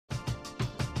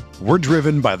We're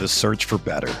driven by the search for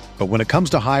better. But when it comes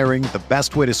to hiring, the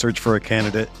best way to search for a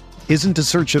candidate isn't to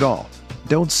search at all.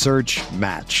 Don't search,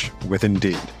 match with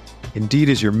Indeed. Indeed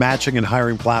is your matching and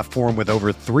hiring platform with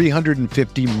over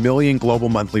 350 million global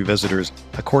monthly visitors,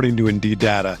 according to Indeed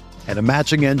data, and a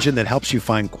matching engine that helps you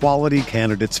find quality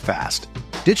candidates fast.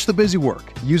 Ditch the busy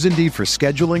work. Use Indeed for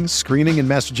scheduling, screening, and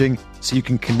messaging so you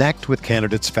can connect with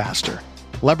candidates faster.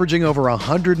 Leveraging over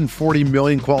 140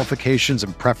 million qualifications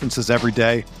and preferences every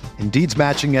day, Indeed's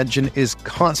matching engine is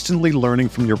constantly learning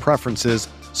from your preferences,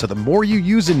 so the more you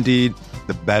use Indeed,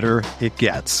 the better it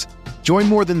gets. Join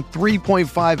more than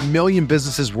 3.5 million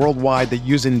businesses worldwide that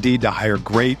use Indeed to hire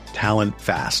great talent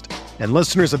fast. And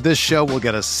listeners of this show will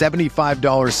get a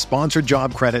 $75 sponsored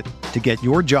job credit to get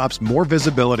your jobs more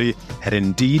visibility at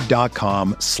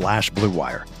Indeed.com/Blue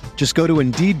Wire. Just go to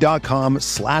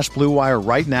Indeed.com/Blue Wire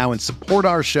right now and support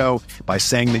our show by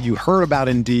saying that you heard about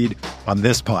Indeed on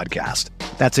this podcast.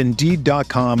 That's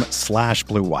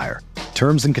Indeed.com/Blue Wire.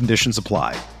 Terms and conditions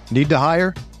apply. Need to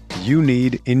hire? You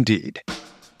need Indeed.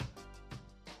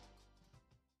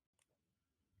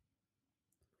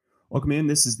 Welcome in.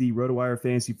 This is the RotoWire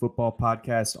Fantasy Football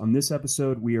Podcast. On this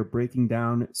episode, we are breaking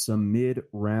down some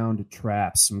mid-round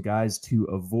traps, some guys to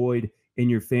avoid in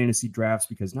your fantasy drafts,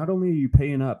 because not only are you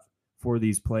paying up for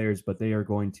these players, but they are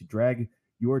going to drag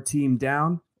your team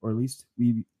down, or at least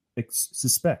we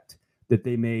suspect that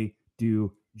they may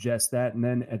do just that. And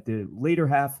then at the later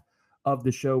half of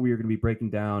the show, we are going to be breaking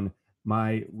down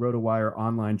my RotoWire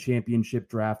Online Championship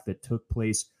draft that took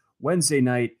place Wednesday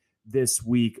night this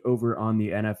week over on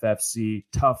the NFFC.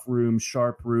 Tough room,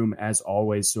 sharp room, as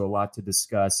always. So a lot to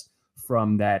discuss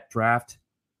from that draft.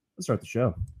 Let's start the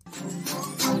show.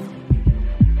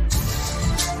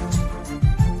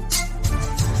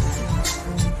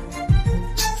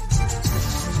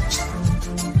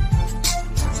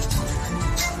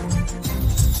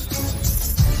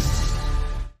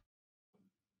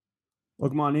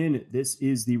 Welcome on in. This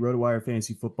is the RotoWire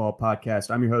Fantasy Football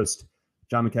Podcast. I'm your host,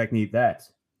 John McKechnie. That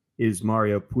is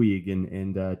Mario Puig.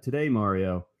 And today,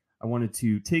 Mario, I wanted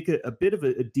to take a bit of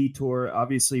a detour.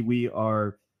 Obviously, we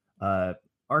are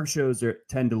our shows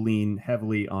tend to lean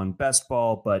heavily on best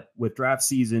ball, but with draft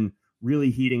season really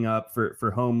heating up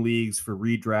for home leagues, for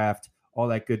redraft, all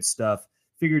that good stuff,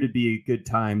 figured it'd be a good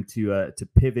time to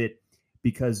pivot,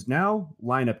 because now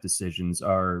lineup decisions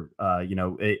are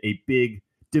a big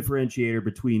differentiator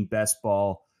between best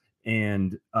ball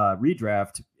and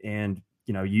redraft. And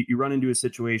you run into a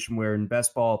situation where in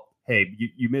best ball, hey,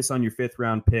 you miss on your 5th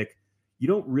round pick, you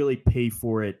don't really pay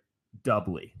for it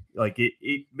doubly. Like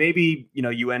it maybe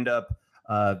you end up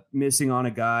missing on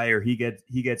a guy, or he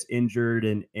gets injured,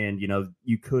 and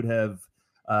you could have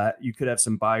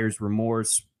some buyer's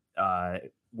remorse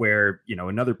where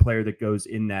another player that goes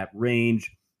in that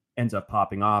range ends up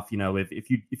popping off. If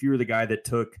you were the guy that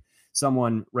took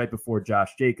someone right before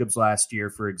Josh Jacobs last year,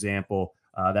 for example,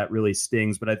 that really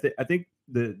stings. But I think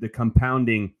the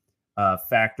compounding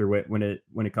factor when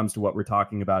it comes to what we're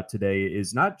talking about today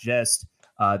is not just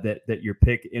that your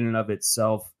pick in and of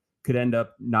itself could end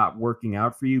up not working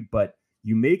out for you, but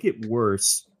you make it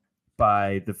worse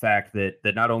by the fact that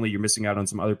not only you're missing out on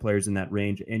some other players in that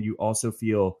range, and you also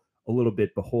feel a little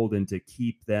bit beholden to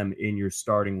keep them in your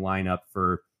starting lineup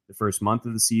for the first month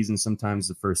of the season, sometimes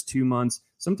the first 2 months,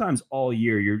 sometimes all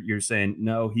year. You're saying,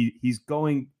 no,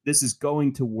 this is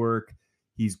going to work.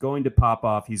 He's going to pop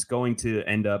off. He's going to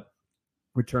end up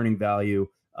returning value.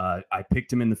 I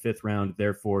picked him in the 5th round,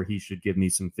 therefore he should give me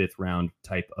some 5th round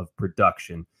type of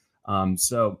production.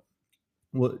 So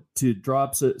to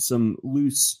drop some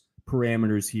loose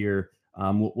parameters here,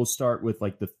 we'll start with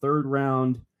like the 3rd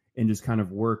round and just kind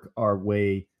of work our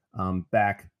way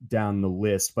back down the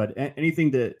list. But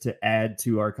anything to add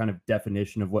to our kind of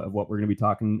definition of what we're going to be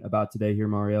talking about today here,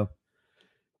 Mario?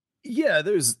 Yeah,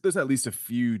 there's at least a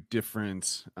few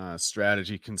different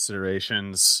strategy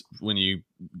considerations when you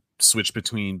switch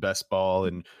between best ball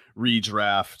and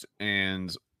redraft.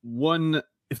 And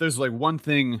if there's like one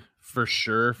thing for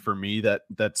sure for me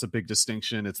that's a big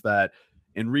distinction, it's that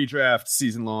in redraft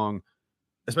season long,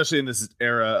 especially in this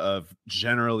era of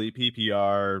generally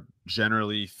PPR,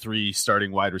 generally 3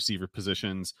 starting wide receiver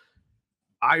positions,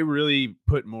 I really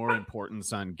put more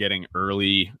importance on getting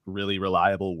early, really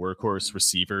reliable workhorse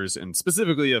receivers, and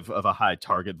specifically of a high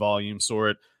target volume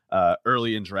sort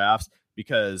early in drafts,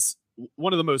 because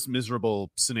one of the most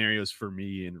miserable scenarios for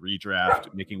me in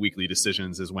redraft making weekly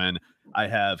decisions is when I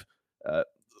have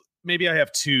maybe I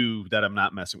have 2 that I'm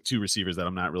not messing with, 2 receivers that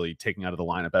I'm not really taking out of the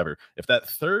lineup ever. If that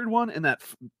 3rd one and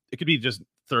it could be just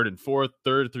 3rd and 4th,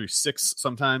 3rd through 6th,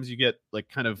 sometimes you get like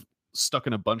kind of stuck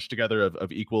in a bunch together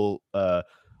of equal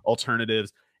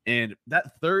alternatives. And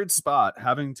that third spot,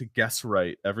 having to guess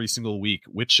right every single week,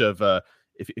 which of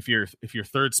if your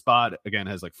third spot again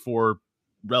has like 4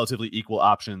 relatively equal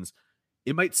options,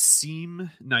 it might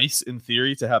seem nice in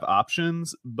theory to have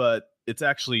options, but it's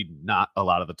actually not a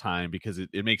lot of the time, because it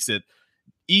makes it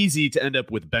easy to end up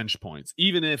with bench points.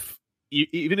 Even if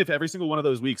every single one of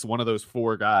those weeks, one of those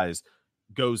 4 guys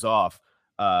goes off,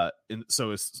 and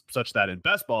so it's such that in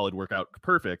best ball it'd work out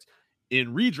perfect.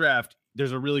 In redraft,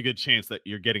 there's a really good chance that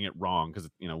you're getting it wrong, because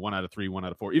 1 out of 3, 1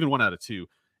 out of 4, even 1 out of 2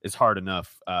 is hard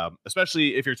enough,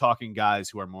 especially if you're talking guys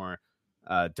who are more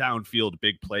downfield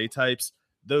big play types.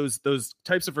 Those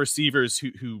types of receivers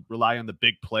who rely on the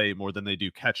big play more than they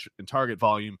do catch and target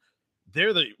volume,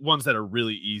 they're the ones that are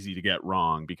really easy to get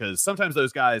wrong, because sometimes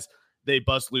those guys, they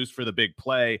bust loose for the big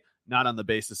play, not on the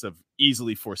basis of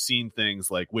easily foreseen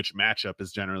things like which matchup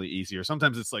is generally easier.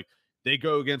 Sometimes it's like they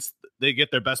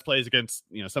get their best plays against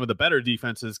some of the better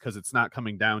defenses, because it's not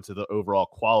coming down to the overall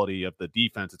quality of the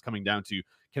defense. It's coming down to,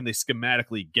 can they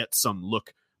schematically get some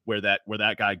look where that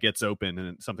guy gets open,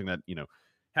 and it's something that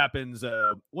happens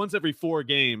once every 4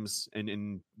 games,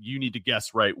 and you need to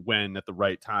guess right when at the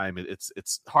right time.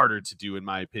 It's harder to do, in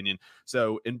my opinion.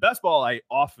 So in best ball, I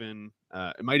often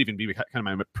it might even be kind of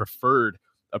my preferred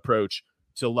approach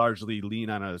to largely lean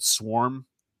on a swarm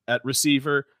at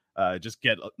receiver. Just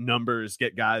get numbers,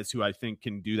 get guys who I think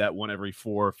can do that 1 every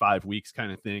 4 or 5 weeks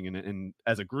kind of thing, and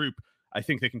as a group, I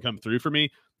think they can come through for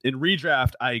me. In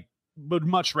redraft, I would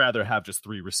much rather have just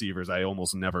 3 receivers I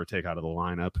almost never take out of the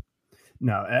lineup.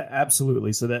 No,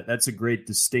 absolutely. So that's a great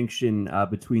distinction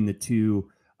between the two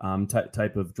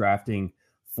type of drafting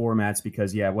formats,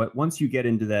 because once you get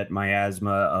into that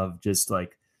miasma of just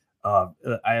like I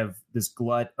have this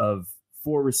glut of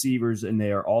 4 receivers and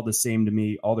they are all the same to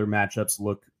me, all their matchups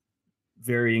look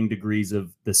varying degrees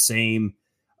of the same.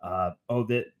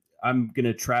 That I'm going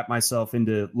to trap myself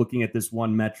into looking at this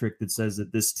one metric that says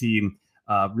that this team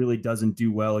really doesn't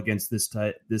do well against this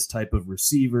type of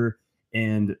receiver,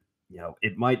 and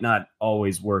it might not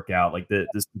always work out. Like the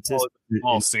statistics,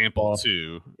 small sample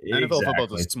too. Exactly. NFL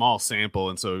football is a small sample,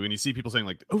 and so when you see people saying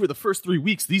like over the first 3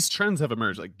 weeks these trends have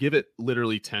emerged, like give it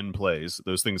literally 10 plays,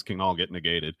 those things can all get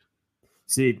negated.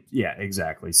 See, yeah,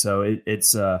 exactly. So it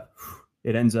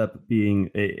ends up being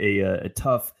a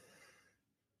tough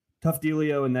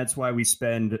dealio, and that's why we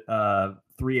spend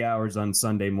 3 hours on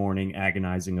Sunday morning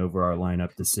agonizing over our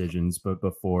lineup decisions, but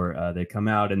before they come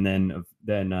out, and then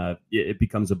it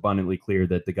becomes abundantly clear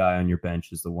that the guy on your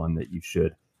bench is the one that you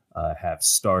should have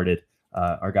started.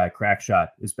 Our guy Crackshot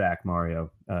is back,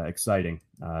 Mario. Exciting.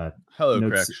 Hello,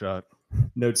 Crackshot.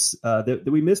 Notes that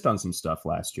we missed on some stuff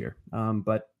last year,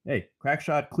 but hey,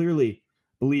 Crackshot clearly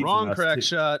believes wrong. In us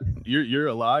Crackshot, you're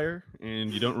a liar,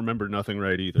 and you don't remember nothing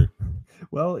right either.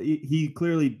 Well, he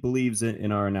clearly believes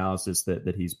in our analysis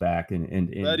that he's back,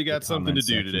 and glad you got something to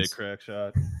do today,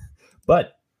 Crackshot.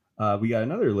 But we got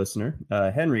another listener,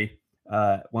 Henry,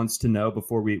 wants to know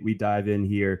before we dive in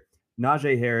here,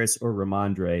 Najee Harris or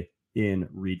Ramondre in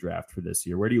redraft for this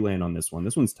year. Where do you land on this one?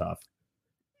 This one's tough.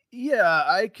 Yeah,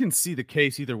 I can see the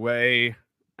case either way.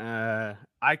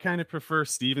 I kind of prefer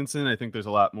Stevenson. I think there's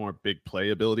a lot more big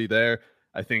playability there.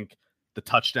 I think the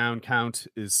touchdown count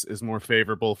is more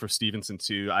favorable for Stevenson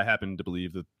too. I happen to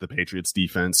believe that the Patriots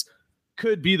defense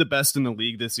could be the best in the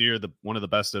league this year, one of the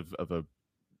best of a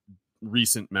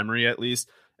recent memory at least.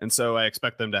 And so I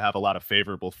expect them to have a lot of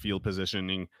favorable field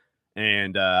positioning.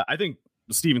 And I think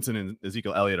Stevenson and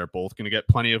Ezekiel Elliott are both going to get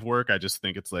plenty of work. I just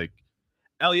think it's like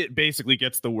Elliott basically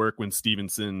gets the work when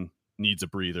Stevenson needs a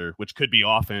breather, which could be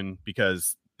often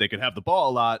because they could have the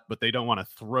ball a lot, but they don't want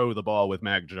to throw the ball with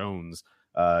Mac Jones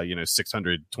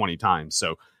 620 times.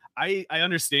 So I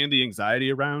understand the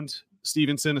anxiety around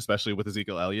Stevenson, especially with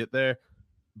Ezekiel Elliott there,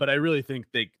 but I really think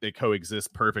they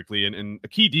coexist perfectly. And a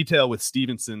key detail with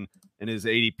Stevenson and his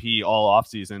ADP all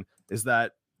offseason is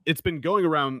that it's been going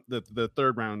around the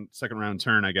third round, second round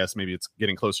turn. I guess maybe it's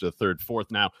getting closer to the third,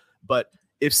 fourth now. But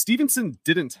if Stevenson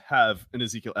didn't have an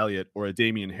Ezekiel Elliott or a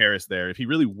Damian Harris there, if he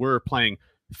really were playing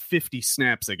 50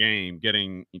 snaps a game,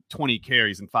 getting 20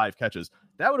 carries and 5 catches,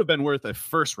 that would have been worth a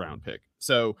first round pick.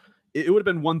 So it would have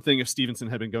been one thing if Stevenson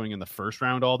had been going in the first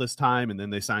round all this time, and then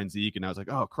they signed Zeke, and I was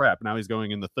like, oh crap, now he's going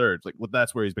in the third. It's like, well,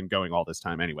 that's where he's been going all this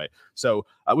time anyway. So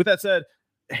with that said,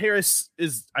 Harris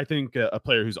is, I think, a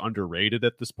player who's underrated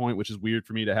at this point, which is weird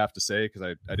for me to have to say because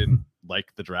I didn't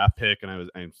like the draft pick,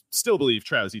 and I still believe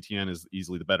Travis Etienne is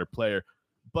easily the better player.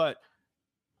 But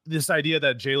this idea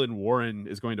that Jalen Warren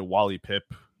is going to Wally Pipp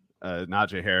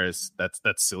Najee Harris,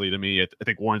 that's silly to me. I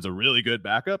think Warren's a really good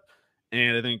backup,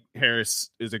 and I think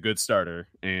Harris is a good starter,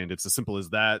 and it's as simple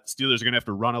as that. Steelers are going to have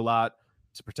to run a lot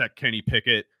to protect Kenny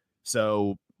Pickett,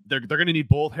 so they're going to need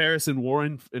both Harris and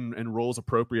Warren and roles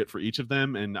appropriate for each of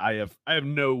them. And I have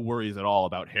no worries at all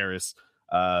about Harris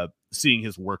seeing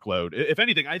his workload. If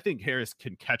anything, I think Harris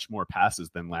can catch more passes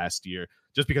than last year,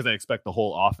 just because I expect the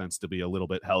whole offense to be a little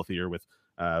bit healthier with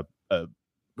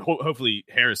hopefully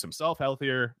Harris himself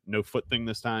healthier, no foot thing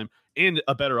this time, and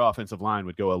a better offensive line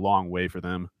would go a long way for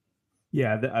them.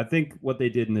 Yeah, I think what they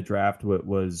did in the draft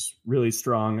was really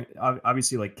strong.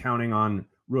 Obviously, like counting on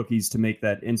rookies to make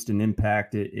that instant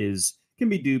impact can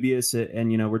be dubious.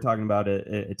 And, we're talking about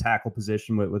a tackle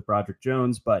position with Broderick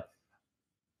Jones, but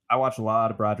I watched a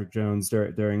lot of Broderick Jones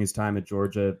during his time at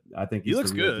Georgia. I think he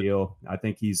looks the real deal. I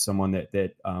think he's someone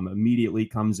that immediately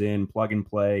comes in, plug and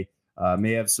play,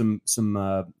 may have some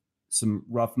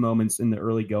rough moments in the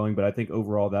early going, but I think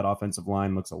overall that offensive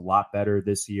line looks a lot better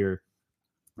this year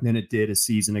than it did a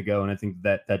season ago. And I think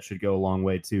that should go a long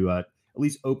way to at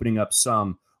least opening up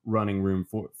some running room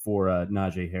for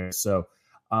Najee Harris. So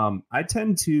I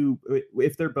tend to,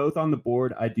 if they're both on the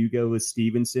board, I do go with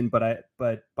Stevenson, but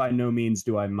by no means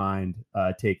do I mind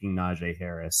taking Najee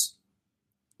Harris.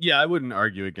 Yeah, I wouldn't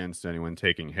argue against anyone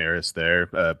taking Harris there.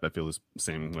 I feel the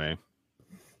same way.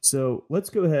 So let's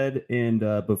go ahead and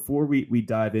before we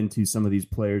dive into some of these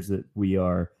players that we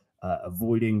are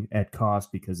avoiding at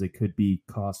cost because they could be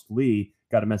costly,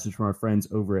 got a message from our friends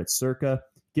over at Circa.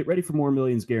 Get ready for more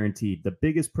millions guaranteed. The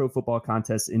biggest pro football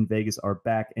contests in Vegas are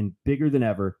back and bigger than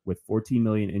ever with $14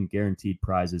 million in guaranteed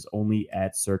prizes only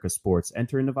at Circa Sports.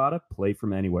 Enter in Nevada, play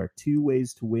from anywhere. 2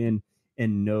 ways to win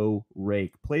and no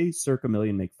rake. Play Circa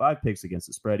Million, make 5 picks against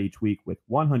the spread each week with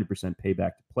 100%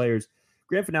 payback to players.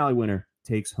 Grand finale winner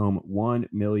takes home $1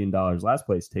 million. Last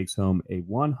place takes home a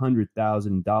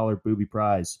 $100,000 booby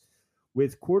prize.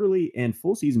 With quarterly and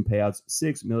full season payouts,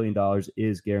 $6 million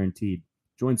is guaranteed.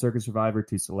 Join Circa Survivor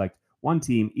to select one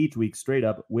team each week straight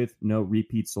up with no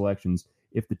repeat selections.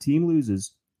 If the team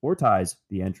loses or ties,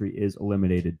 the entry is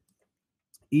eliminated.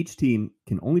 Each team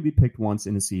can only be picked once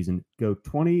in a season. Go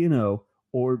 20-0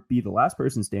 or be the last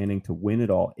person standing to win it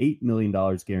all. $8 million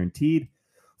guaranteed.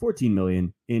 $14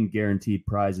 million in guaranteed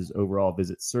prizes overall.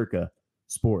 Visit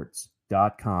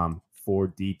circasports.com for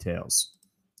details.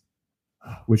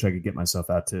 Wish I could get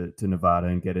myself out to Nevada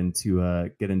and get into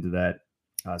that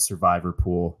survivor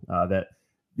pool that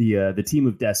the team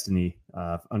of destiny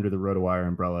under the RotoWire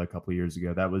umbrella a couple of years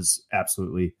ago. That was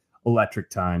absolutely electric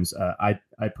times. I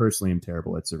personally am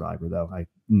terrible at survivor, though. I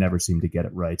never seem to get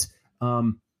it right.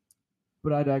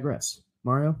 But I digress.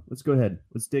 Mario, let's go ahead.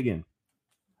 Let's dig in.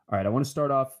 All right, I want to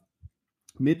start off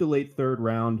mid to late third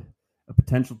round, a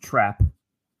potential trap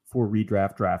for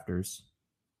redraft drafters.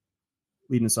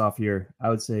 Leading us off here, I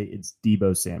would say it's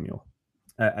Deebo Samuel.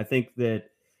 I think that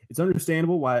it's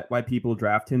understandable why people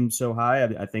draft him so high.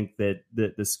 I think that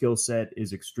the skill set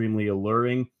is extremely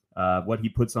alluring. What he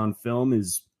puts on film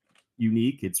is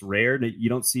unique. It's rare. You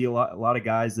don't see a lot of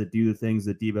guys that do the things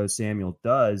that Deebo Samuel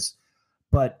does,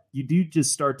 but you do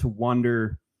just start to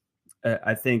wonder,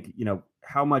 I think,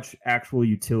 how much actual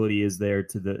utility is there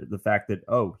to the fact that,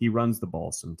 he runs the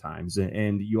ball sometimes.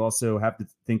 And you also have to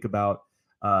think about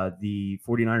the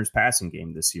 49ers passing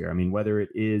game this year. I mean, whether it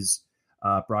is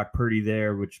Brock Purdy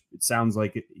there, which it sounds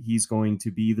like he's going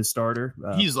to be the starter.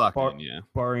 He's locked in, yeah.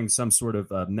 Barring some sort of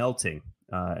melting,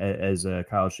 as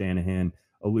Kyle Shanahan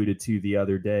alluded to the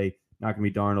other day. Not going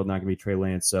to be Darnold, not going to be Trey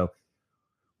Lance. So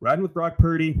riding with Brock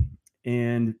Purdy.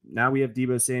 And now we have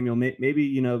Deebo Samuel. Maybe,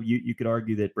 you could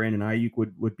argue that Brandon Ayuk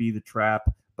would be the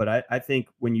trap. But I think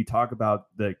when you talk about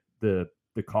the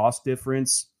cost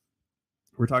difference,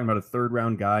 we're talking about a third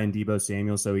round guy in Deebo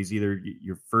Samuel. So he's either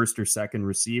your first or second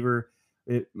receiver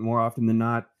more often than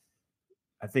not.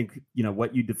 I think,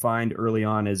 what you defined early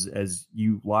on as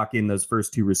you lock in those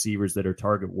first 2 receivers that are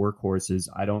target workhorses.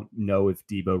 I don't know if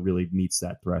Deebo really meets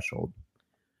that threshold.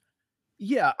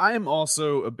 Yeah, I am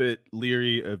also a bit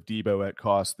leery of Deebo at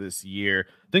cost this year.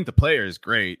 I think the player is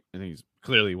great. I think he's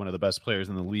clearly one of the best players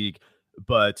in the league.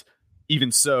 But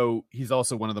even so, he's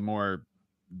also one of the more,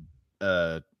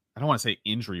 I don't want to say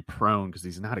injury prone because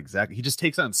he's not exactly. He just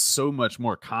takes on so much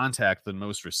more contact than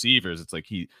most receivers. It's like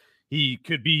he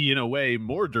could be, in a way,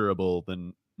 more durable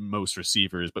than most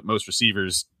receivers. But most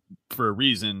receivers, for a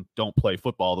reason, don't play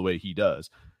football the way he does.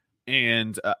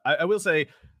 And I will say,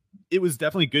 it was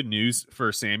definitely good news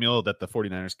for Samuel that the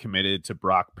 49ers committed to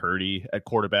Brock Purdy at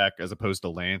quarterback as opposed to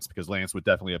Lance, because Lance would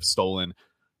definitely have stolen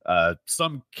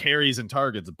some carries and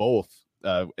targets, both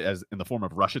as in the form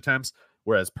of rush attempts,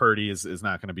 whereas Purdy is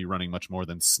not going to be running much more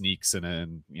than sneaks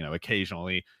and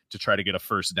occasionally to try to get a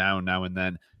first down now and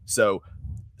then. So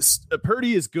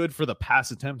Purdy is good for the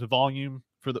pass attempt volume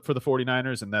for the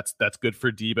 49ers, and that's good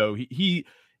for Deebo.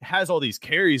 has all these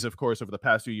carries, of course, over the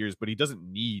past few years, but he doesn't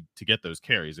need to get those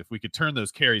carries. If we could turn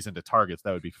those carries into targets,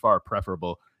 that would be far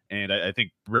preferable. And I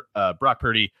think Brock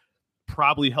Purdy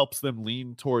probably helps them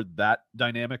lean toward that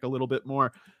dynamic a little bit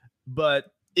more. But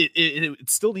it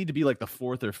still need to be like the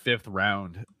 4th or 5th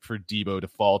round for Debo to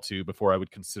fall to before I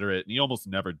would consider it. And he almost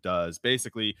never does.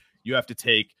 Basically, you have to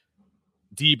take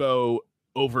Debo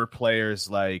over players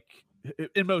like,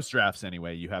 in most drafts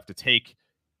anyway, you have to take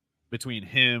between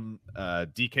him,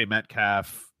 DK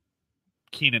Metcalf,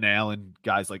 Keenan Allen,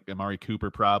 guys like Amari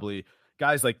Cooper, probably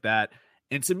guys like that.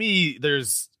 And to me,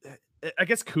 I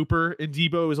guess Cooper and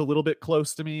Debo is a little bit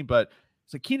close to me, but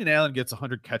so Keenan Allen gets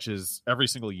 100 catches every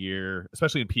single year,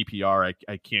 especially in PPR.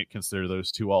 I can't consider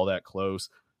those two all that close.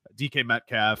 DK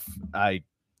Metcalf, I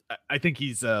think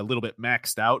he's a little bit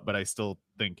maxed out, but I still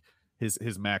think his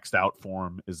maxed out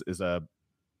form is a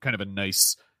kind of a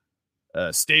nice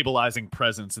stabilizing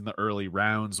presence in the early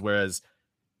rounds. Whereas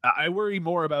I worry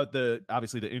more about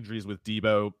obviously the injuries with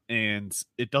Debo, and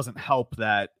it doesn't help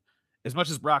that as much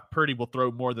as Brock Purdy will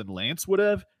throw more than Lance would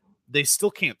have, they still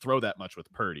can't throw that much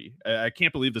with Purdy. I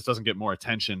can't believe this doesn't get more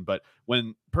attention, but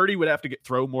when Purdy would have to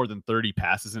throw more than 30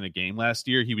 passes in a game last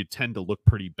year, he would tend to look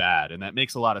pretty bad. And that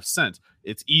makes a lot of sense.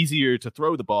 It's easier to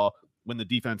throw the ball when the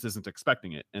defense isn't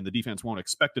expecting it, and the defense won't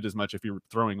expect it as much if you're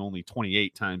throwing only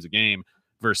 28 times a game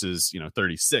versus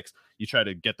 36. You try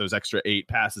to get those extra 8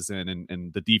 passes in,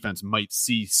 and the defense might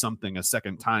see something a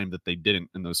second time that they didn't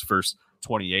in those first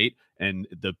 28, and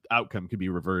the outcome could be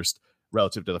reversed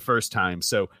relative to the first time.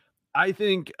 So I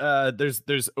think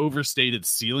there's overstated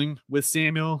ceiling with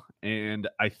Samuel, and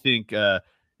I think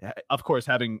of course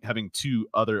having 2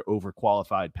 other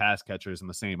overqualified pass catchers in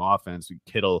the same offense,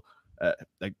 Kittle,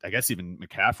 I guess even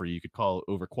McCaffrey, you could call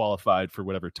overqualified for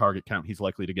whatever target count he's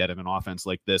likely to get in an offense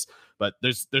like this. But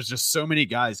there's just so many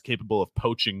guys capable of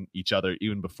poaching each other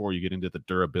even before you get into the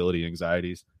durability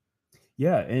anxieties.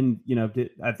 Yeah, and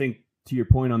I think to your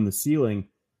point on the ceiling,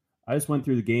 I just went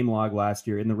through the game log last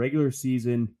year. In the regular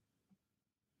season,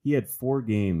 he had 4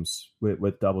 games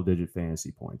with double-digit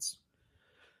fantasy points.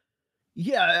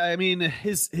 Yeah, I mean,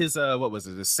 his what was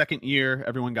it? His second year,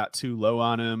 everyone got too low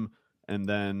on him. And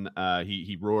then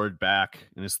he roared back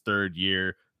in his 3rd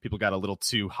year. People got a little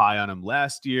too high on him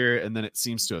last year, and then it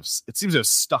seems to have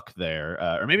stuck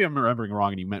there. Or maybe I'm remembering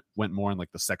wrong, and he went more in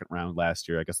like the 2nd round last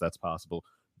year. I guess that's possible.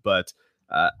 But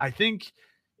I think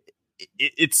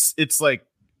it's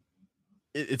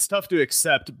tough to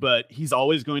accept. But he's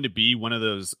always going to be one of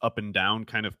those up and down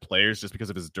kind of players just because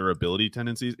of his durability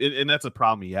tendencies, and that's a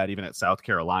problem he had even at South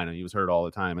Carolina. He was hurt all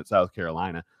the time at South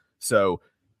Carolina, so.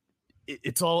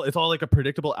 It's all like a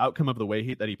predictable outcome of the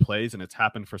way that he plays, and it's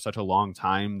happened for such a long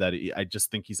time that I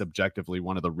just think he's objectively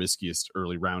one of the riskiest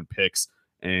early round picks.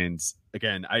 And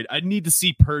again, I need to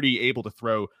see Purdy able to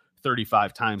throw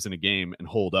 35 times in a game and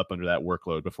hold up under that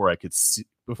workload before I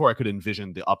could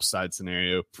envision the upside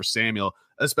scenario for Samuel,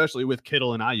 especially with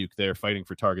Kittle and Ayuk there fighting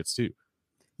for targets too.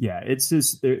 Yeah, it's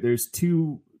just there's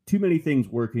too many things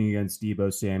working against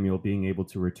Deebo Samuel being able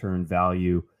to return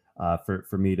value.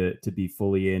 For me to be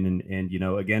fully in,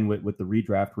 and again with the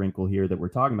redraft wrinkle here that we're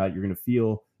talking about, you're going to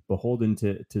feel beholden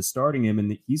to starting him,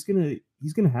 and he's going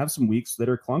to have some weeks that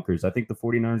are clunkers. I think the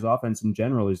 49ers offense in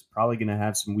general is probably going to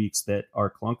have some weeks that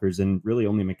are clunkers, and really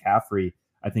only McCaffrey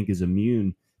I think is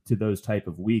immune to those type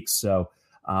of weeks. So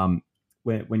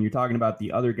when you're talking about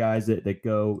the other guys that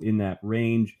go in that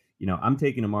range, I'm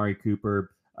taking Amari Cooper,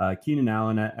 Keenan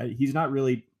Allen. He's not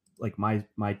really like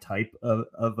my type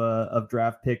of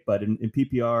draft pick, but in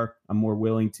PPR, I'm more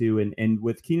willing to. And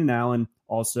with Keenan Allen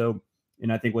also,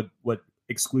 and I think what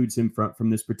excludes him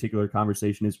from this particular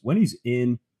conversation is when he's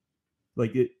in,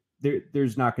 like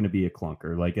there's not going to be a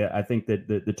clunker. Like I think that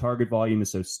the target volume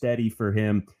is so steady for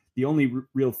him. The only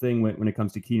real thing when it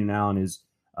comes to Keenan Allen is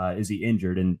he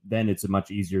injured, and then it's a much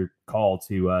easier call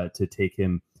to take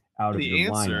him out of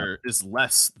your lineup. The answer is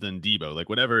less than Debo. Like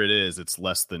whatever it is, it's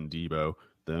less than Debo.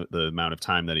 The amount of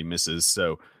time that he misses.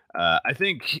 So I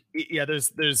think,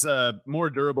 there's more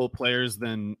durable players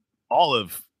than all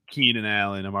of Keenan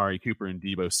Allen, Amari Cooper, and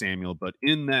Deebo Samuel. But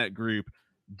in that group,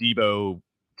 Deebo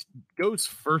goes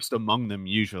first among them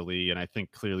usually, and I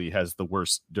think clearly has the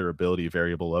worst durability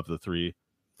variable of the 3.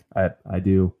 I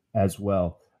do as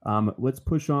well. Let's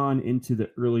push on into the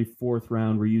early 4th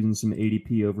round. We're using some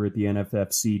ADP over at the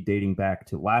NFFC dating back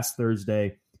to last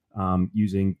Thursday.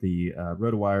 Using the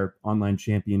RotoWire Online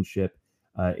Championship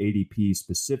ADP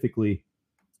specifically.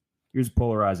 Here's a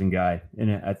polarizing guy,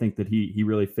 and I think that he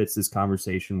really fits this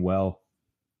conversation well.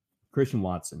 Christian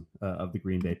Watson of the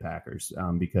Green Bay Packers,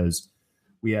 because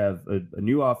we have a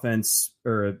new offense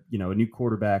or a new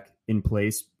quarterback in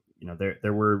place.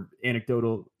 there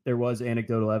was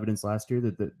anecdotal evidence last year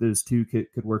that those two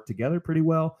could work together pretty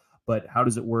well. But how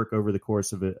does it work over the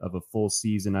course of a full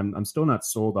season? I'm still not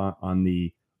sold on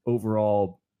the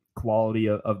overall quality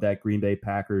of that Green Bay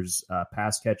Packers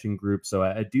pass catching group. So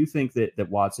I do think that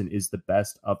Watson is the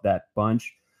best of that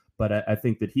bunch, but I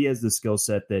think that he has the skill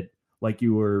set that, like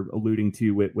you were alluding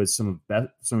to with some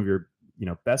of your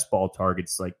best ball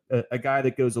targets, like a guy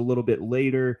that goes a little bit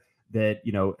later that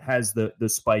has the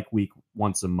spike week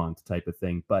once a month type of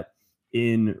thing. But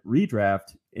in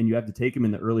redraft, and you have to take him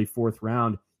in the early fourth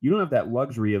round, you don't have that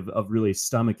luxury of really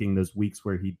stomaching those weeks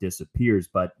where he disappears,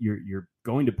 but you're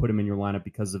going to put him in your lineup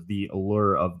because of the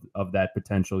allure of that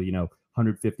potential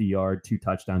 150-yard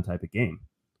 2-touchdown type of game.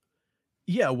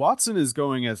 Yeah, Watson is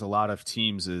going as a lot of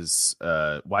teams is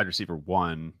wide receiver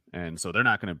 1, and so they're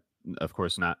not going to, of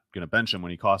course, not going to bench him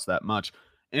when he costs that much,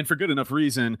 and for good enough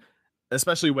reason.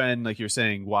 Especially when, like you're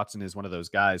saying, Watson is one of those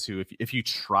guys who, if you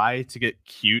try to get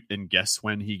cute and guess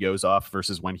when he goes off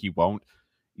versus when he won't,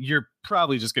 you're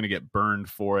probably just going to get burned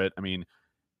for it. I mean,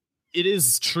 it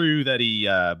is true that he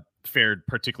fared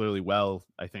particularly well,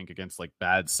 I think, against like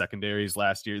bad secondaries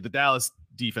last year. The Dallas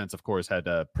defense, of course, had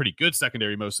a pretty good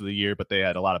secondary most of the year, but they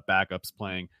had a lot of backups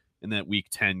playing in that Week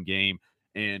 10 game.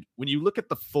 And when you look at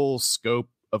the full scope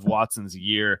of Watson's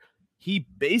year, he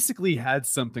basically had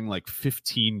something like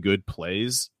 15 good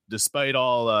plays, despite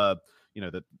all, that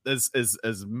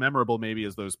as memorable maybe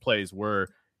as those plays were.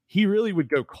 He really would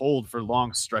go cold for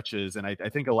long stretches. And I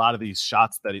think a lot of these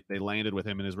shots that they landed with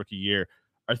him in his rookie year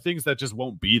are things that just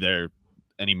won't be there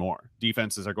anymore.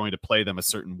 Defenses are going to play them a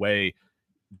certain way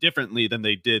differently than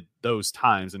they did those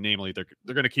times. And namely, they're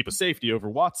going to keep a safety over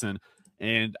Watson.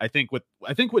 And I think what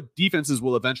defenses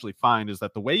will eventually find is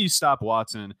that the way you stop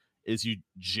Watson is you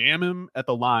jam him at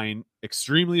the line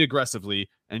extremely aggressively,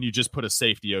 and you just put a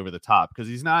safety over the top, because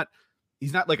he's not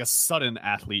like a sudden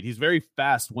athlete. He's very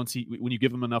fast when you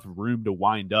give him enough room to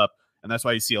wind up. And that's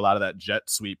why you see a lot of that jet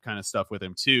sweep kind of stuff with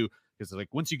him too. Because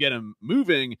like once you get him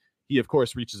moving, he of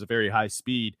course reaches a very high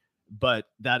speed, but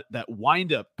that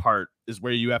wind up part is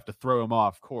where you have to throw him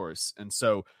off course. And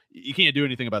so you can't do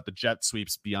anything about the jet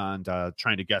sweeps beyond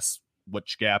trying to guess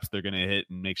which gaps they're going to hit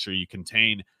and make sure you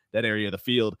contain that area of the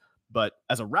field. But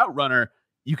as a route runner,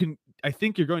 I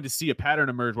think you're going to see a pattern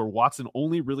emerge where Watson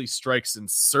only really strikes in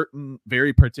certain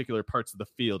very particular parts of the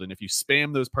field. And if you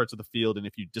spam those parts of the field, and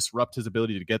if you disrupt his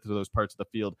ability to get to those parts of the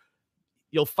field,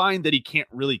 you'll find that he can't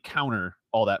really counter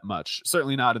all that much.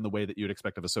 Certainly not in the way that you would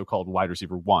expect of a so-called wide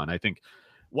receiver 1. I think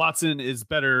Watson is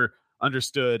better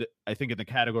understood, I think, in the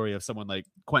category of someone like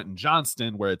Quentin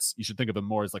Johnston, where you should think of him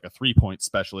more as like a 3-point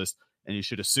specialist. And you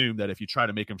should assume that if you try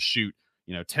to make him shoot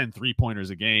 10 3-pointers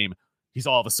a game, he's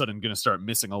all of a sudden going to start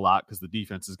missing a lot, because the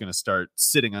defense is going to start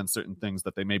sitting on certain things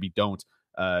that they maybe don't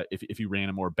if you ran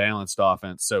a more balanced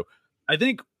offense. So I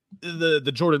think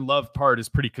the Jordan Love part is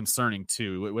pretty concerning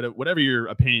too. Whatever your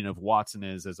opinion of Watson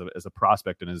is as a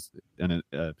prospect in his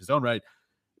own right,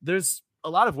 there's a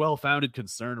lot of well-founded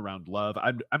concern around Love.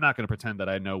 I'm not going to pretend that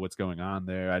I know what's going on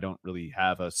there. I don't really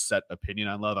have a set opinion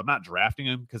on Love. I'm not drafting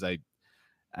him because I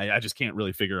just can't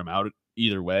really figure him out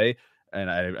either way. And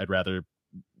I'd rather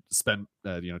spend,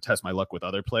 test my luck with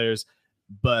other players.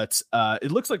 But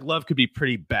it looks like Love could be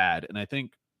pretty bad. And I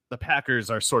think the Packers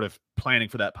are sort of planning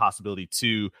for that possibility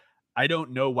too. I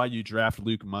don't know why you draft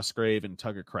Luke Musgrave and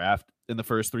Tucker Kraft in the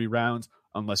first 3 rounds,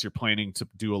 unless you're planning to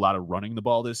do a lot of running the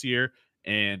ball this year.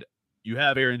 And you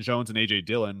have Aaron Jones and AJ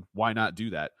Dillon. Why not do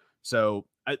that? So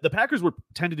the Packers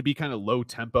tended to be kind of low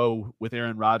tempo with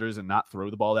Aaron Rodgers and not throw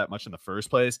the ball that much in the first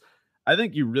place. I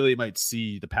think you really might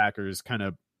see the Packers kind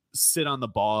of sit on the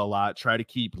ball a lot, try to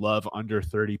keep Love under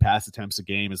 30 pass attempts a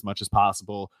game as much as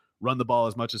possible, run the ball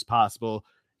as much as possible,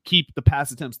 keep the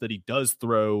pass attempts that he does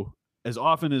throw as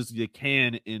often as you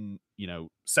can in,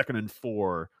 2nd and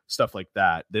 4, stuff like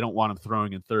that. They don't want him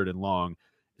throwing in 3rd and long.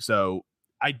 So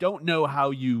I don't know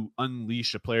how you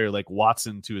unleash a player like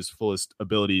Watson to his fullest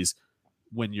abilities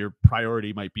when your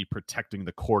priority might be protecting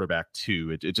the quarterback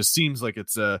too. It just seems like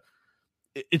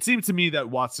it seemed to me that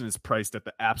Watson is priced at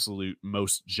the absolute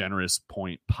most generous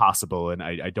point possible. And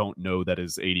I don't know that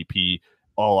his ADP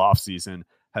all offseason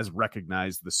has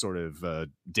recognized the sort of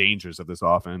dangers of this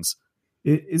offense.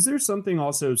 Is there something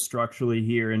also structurally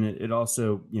here? And it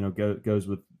also, goes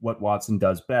with what Watson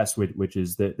does best, which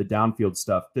is the downfield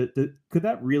stuff. Could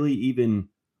that really even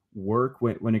work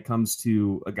when it comes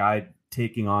to a guy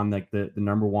taking on like the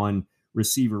number 1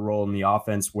 receiver role in the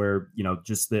offense, where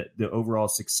just the overall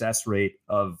success rate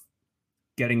of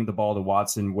getting the ball to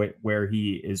Watson where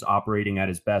he is operating at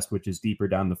his best, which is deeper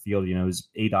down the field? His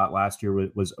ADOT last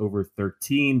year was over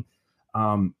 13.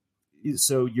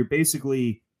 So you're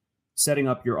basically setting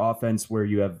up your offense where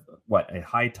you have a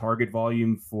high target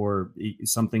volume for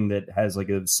something that has like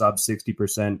a sub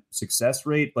 60% success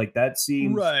rate. Like that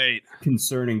seems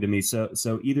concerning to me.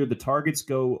 So either the targets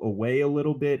go away a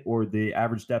little bit or the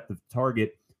average depth of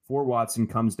target for Watson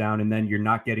comes down, and then you're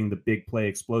not getting the big play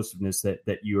explosiveness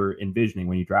that you're envisioning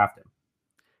when you draft him.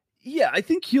 Yeah, I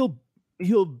think he'll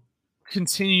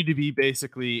continue to be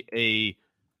basically a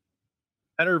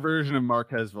better version of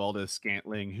Marquez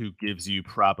Valdes-Scantling, who gives you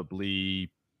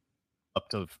probably up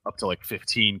to like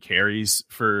 15 carries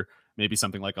for maybe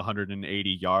something like 180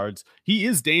 yards. He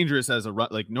is dangerous as a run,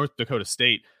 like North Dakota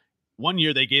State. One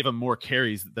year they gave him more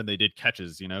carries than they did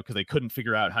catches, because they couldn't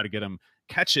figure out how to get him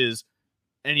catches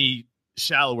any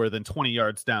shallower than 20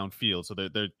 yards downfield. So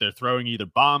they're throwing either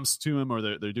bombs to him or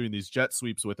they're doing these jet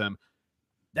sweeps with him.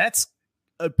 That's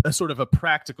a sort of a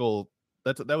practical.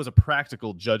 That was a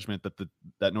practical judgment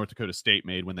that North Dakota State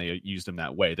made when they used him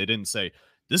that way. They didn't say,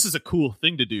 this is a cool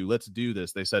thing to do, let's do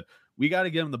this. They said, we got to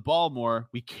get him the ball more.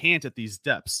 We can't at these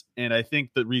depths. And I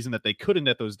think the reason that they couldn't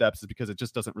at those depths is because it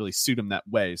just doesn't really suit him that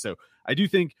way. So I do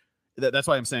think that's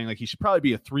why I'm saying like he should probably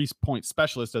be a 3-point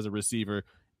specialist as a receiver.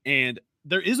 And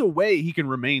there is a way he can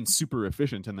remain super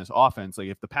efficient in this offense. Like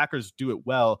if the Packers do it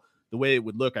well, the way it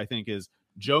would look, I think, is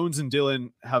Jones and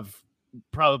Dillon have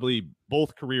probably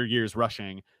both career years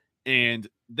rushing, and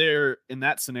they're in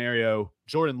that scenario.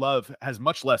 Jordan Love has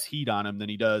much less heat on him than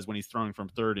he does when he's throwing from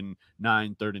 3rd and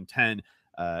 9, 3rd and 10.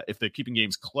 If they're keeping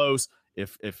games close,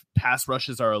 if pass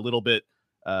rushes are a little bit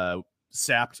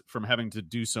sapped from having to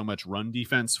do so much run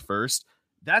defense first,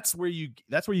 that's where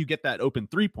you get that open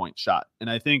 3-point shot. And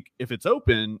I think if it's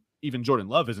open, even Jordan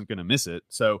Love isn't going to miss it.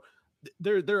 So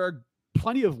there are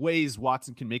plenty of ways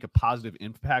Watson can make a positive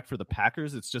impact for the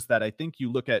Packers. It's just that I think you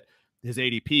look at his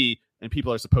ADP and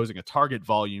people are supposing a target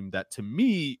volume that to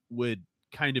me would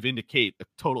kind of indicate a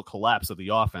total collapse of the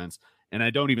offense. And I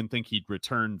don't even think he'd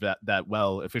return that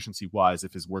well efficiency wise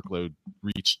if his workload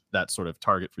reached that sort of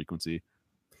target frequency.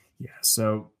 Yeah.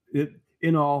 So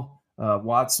in all,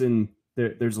 Watson,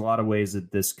 there's a lot of ways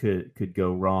that this could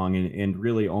go wrong, and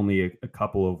really only a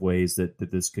couple of ways that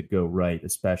this could go right,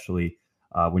 especially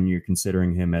when you're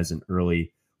considering him as an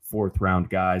early 4th round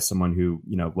guy, someone who,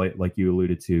 like you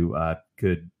alluded to,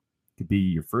 could be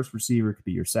your first receiver, could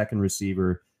be your second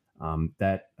receiver.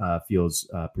 That feels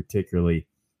particularly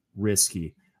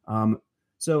risky.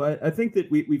 So I think that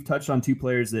we've touched on 2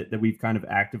 players that we've kind of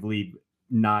actively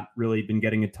not really been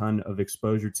getting a ton of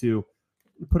exposure to.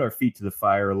 We put our feet to the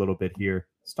fire a little bit here.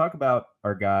 Let's talk about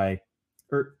our guy.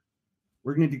 We're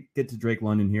going to get to Drake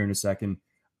London here in a second.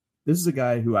 This is a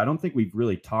guy who I don't think we've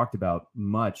really talked about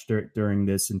much during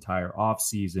this entire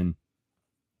offseason.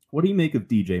 What do you make of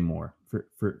DJ Moore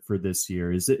for this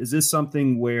year? Is this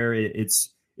something where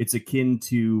it's akin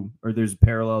to, or there's a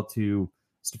parallel to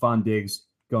Stephon Diggs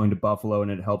going to Buffalo,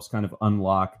 and it helps kind of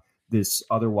unlock this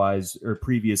otherwise or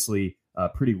previously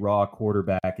pretty raw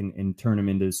quarterback and turn him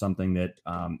into something that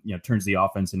turns the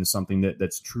offense into something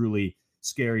that's truly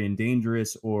scary and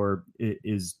dangerous? Or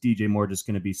is DJ Moore just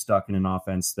going to be stuck in an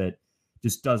offense that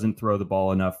just doesn't throw the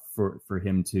ball enough for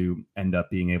him to end up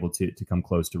being able to come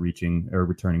close to reaching or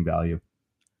returning value?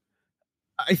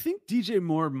 I think DJ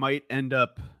Moore might end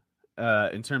up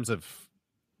in terms of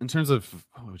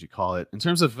what would you call it? In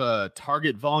terms of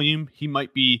target volume, he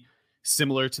might be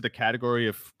similar to the category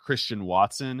of Christian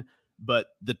Watson, but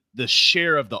the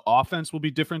share of the offense will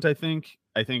be different. I think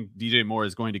DJ Moore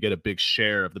is going to get a big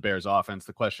share of the Bears offense.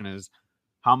 The question is,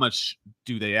 how much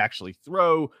do they actually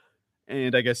throw?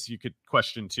 And I guess you could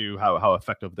question too how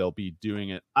effective they'll be doing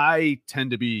it. I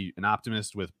tend to be an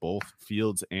optimist with both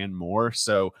Fields and Moore.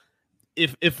 So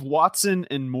if Watson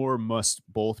and Moore must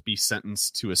both be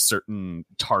sentenced to a certain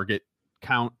target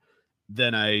count,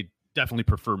 then I definitely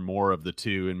prefer more of the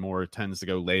two, and Moore tends to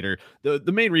go later.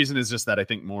 The main reason is just that I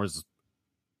think Moore's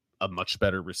a much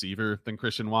better receiver than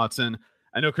Christian Watson.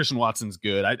 I know Christian Watson's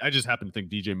good. I just happen to think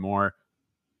DJ Moore,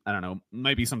 I don't know,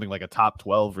 might be something like a top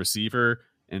 12 receiver.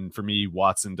 And for me,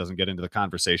 Watson doesn't get into the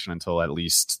conversation until at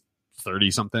least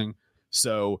 30 something.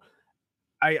 So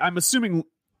I'm assuming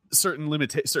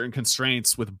certain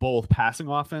constraints with both passing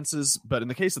offenses. But in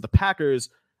the case of the Packers,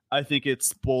 I think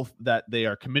it's both that they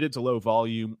are committed to low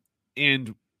volume,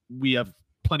 and we have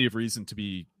plenty of reason to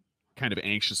be kind of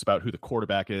anxious about who the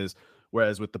quarterback is.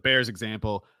 Whereas with the Bears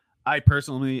example, I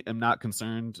personally am not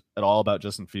concerned at all about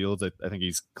Justin Fields. I think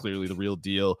he's clearly the real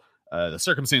deal. The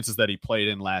circumstances that he played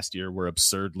in last year were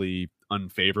absurdly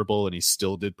unfavorable, and he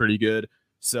still did pretty good.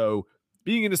 So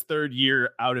being in his 3rd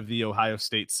year out of the Ohio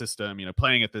State system,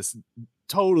 playing at this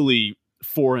totally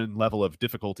foreign level of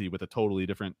difficulty with a totally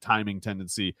different timing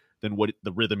tendency than what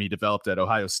the rhythm he developed at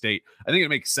Ohio State. I think it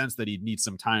makes sense that he'd need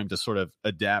some time to sort of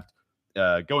adapt,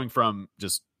 going from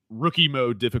just rookie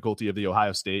mode difficulty of the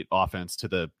Ohio State offense to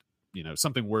the,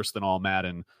 something worse than all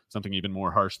Madden, something even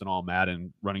more harsh than all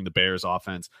Madden, running the Bears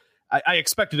offense. I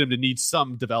expected him to need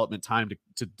some development time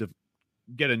to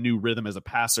get a new rhythm as a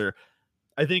passer.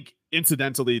 I think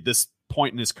incidentally, this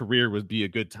point in his career would be a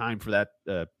good time for that,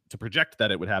 to project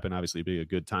that it would happen. Obviously, it'd be a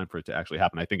good time for it to actually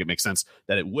happen. I think it makes sense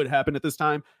that it would happen at this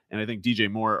time. And I think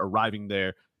DJ Moore arriving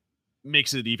there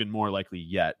makes it even more likely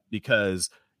yet, because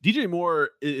DJ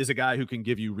Moore is a guy who can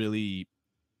give you really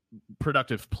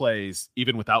productive plays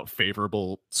even without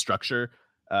favorable structure.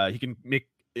 He can make,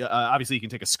 obviously he can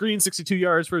take a screen 62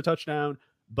 yards for a touchdown,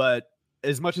 but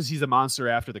as much as he's a monster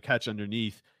after the catch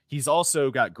underneath, he's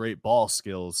also got great ball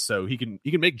skills. So he can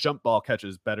make jump ball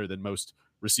catches better than most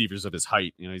receivers of his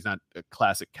height. He's not a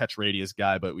classic catch radius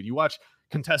guy, but when you watch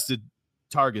contested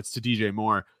targets to DJ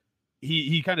Moore,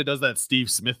 he kind of does that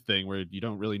Steve Smith thing where you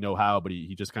don't really know how, but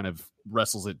he just kind of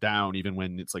wrestles it down, even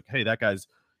when it's like, hey, that guy's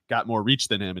got more reach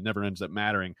than him. It never ends up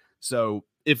mattering. So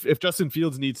if Justin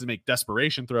Fields needs to make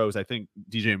desperation throws, I think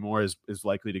DJ Moore is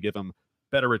likely to give him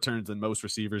better returns than most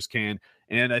receivers can.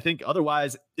 And I think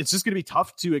otherwise it's just going to be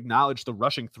tough to acknowledge the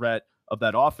rushing threat of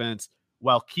that offense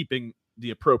while keeping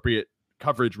the appropriate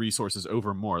coverage resources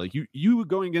over Moore. Like you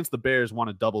going against the Bears want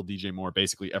to double DJ Moore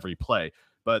basically every play,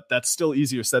 but that's still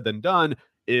easier said than done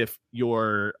if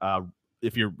your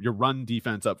run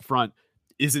defense up front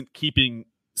isn't keeping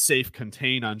safe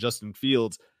contain on Justin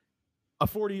Fields. A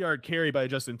 40-yard carry by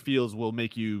Justin Fields will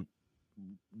make you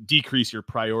decrease your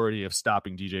priority of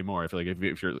stopping DJ Moore. I feel like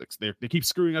if you're they keep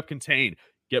screwing up contain,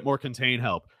 get more contain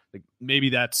help. Like maybe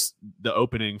that's the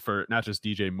opening for not just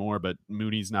DJ Moore, but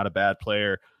Mooney's not a bad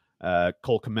player.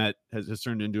 Cole Kmet has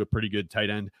turned into a pretty good tight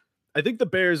end. I think the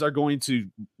Bears are going to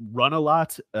run a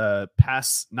lot,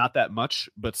 pass not that much,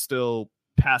 but still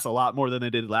pass a lot more than they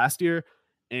did last year,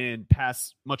 and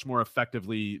pass much more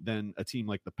effectively than a team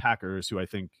like the Packers, who I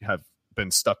think have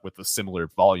been stuck with a similar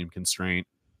volume constraint.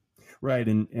 Right.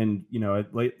 And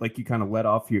like you kind of let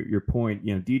off your point,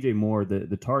 DJ Moore,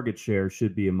 the target share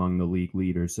should be among the league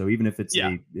leaders. So even if it's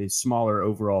a smaller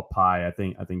overall pie, I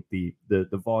think the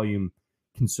volume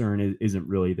concern isn't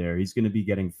really there. He's going to be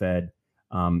getting fed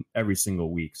every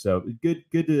single week. So good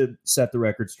to set the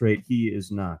record straight. He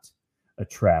is not a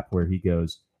trap where he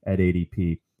goes at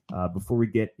ADP. Before we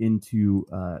get into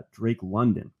Drake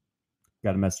London,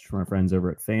 got a message from our friends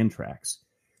over at Fantrax.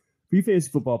 For you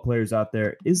fantasy football players out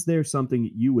there, is there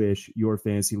something you wish your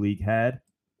fantasy league had,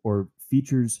 or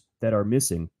features that are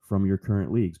missing from your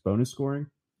current leagues? Bonus scoring,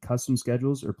 custom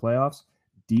schedules, or playoffs?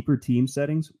 Deeper team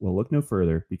settings? Well, look no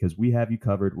further, because we have you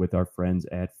covered with our friends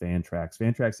at Fantrax.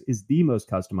 Fantrax is the most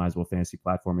customizable fantasy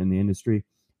platform in the industry,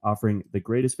 offering the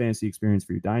greatest fantasy experience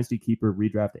for your dynasty, keeper,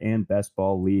 redraft, and best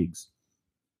ball leagues.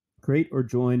 Create or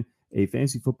join a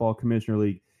fantasy football commissioner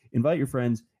league. Invite your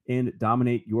friends and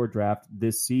dominate your draft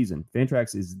this season.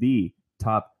 Fantrax is the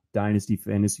top dynasty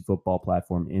fantasy football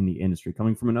platform in the industry.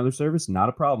 Coming from another service, not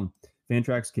a problem.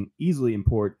 Fantrax can easily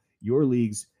import your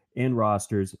leagues and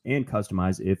rosters and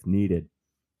customize if needed.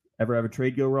 Ever have a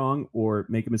trade go wrong or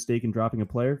make a mistake in dropping a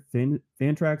player?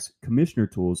 Fantrax commissioner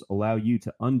tools allow you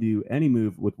to undo any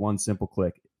move with one simple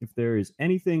click. If there is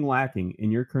anything lacking in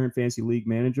your current fantasy league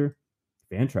manager,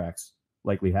 Fantrax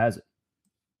likely has it.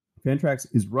 Fantrax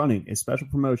is running a special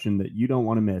promotion that you don't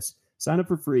want to miss. Sign up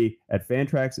for free at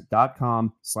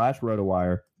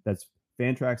fantrax.com/rotowire. That's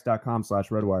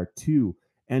fantrax.com/rotowire to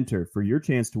enter for your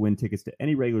chance to win tickets to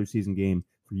any regular season game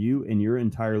for you and your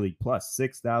entire league, plus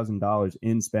 $6,000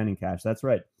 in spending cash. That's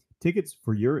right. Tickets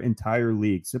for your entire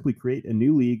league. Simply create a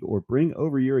new league or bring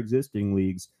over your existing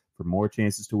leagues for more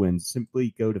chances to win.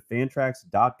 Simply go to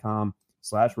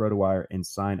fantrax.com/rotowire and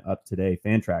sign up today.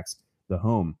 Fantrax, the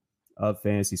home of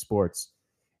fantasy sports.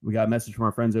 We got a message from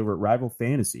our friends over at Rival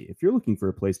Fantasy. If you're looking for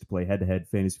a place to play head-to-head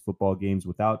fantasy football games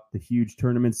without the huge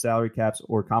tournaments, salary caps,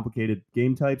 or complicated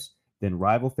game types, then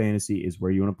Rival Fantasy is where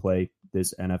you want to play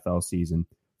this NFL season.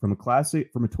 From a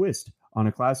twist on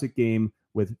a classic game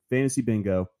with Fantasy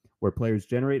Bingo, where players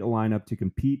generate a lineup to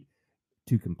complete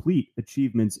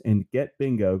achievements, and get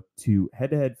bingo, to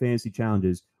head-to-head fantasy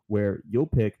challenges where you'll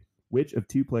pick which of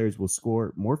two players will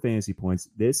score more fantasy points.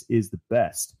 This is the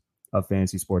best of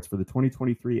fantasy sports. For the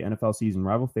 2023 NFL season,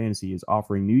 Rival Fantasy is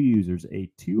offering new users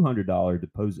a $200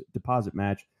 deposit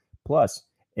match plus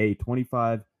a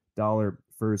 $25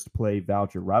 first play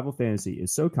voucher. Rival Fantasy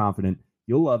is so confident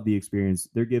you'll love the experience.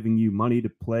 They're giving you money to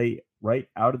play right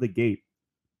out of the gate.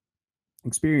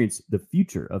 Experience the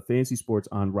future of fantasy sports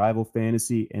on Rival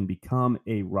Fantasy and become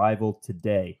a rival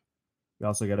today. We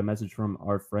also got a message from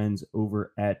our friends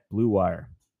over at Blue Wire.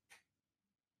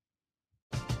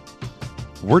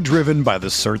 We're driven by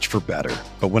the search for better.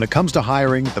 But when it comes to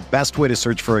hiring, the best way to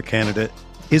search for a candidate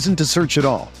isn't to search at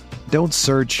all. Don't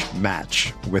search,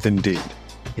 match with Indeed.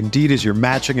 Indeed is your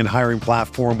matching and hiring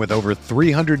platform with over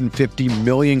 350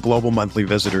 million global monthly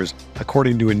visitors,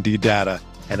 according to Indeed data,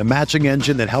 and a matching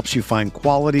engine that helps you find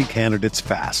quality candidates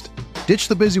fast. Ditch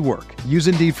the busy work. Use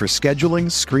Indeed for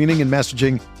scheduling, screening, and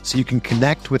messaging so you can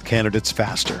connect with candidates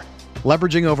faster.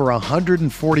 Leveraging over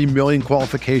 140 million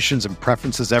qualifications and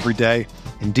preferences every day,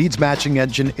 Indeed's matching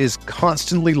engine is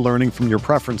constantly learning from your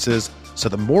preferences, so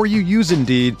the more you use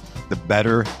Indeed, the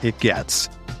better it gets.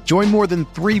 Join more than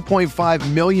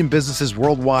 3.5 million businesses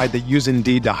worldwide that use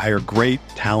Indeed to hire great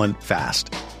talent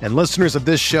fast. And listeners of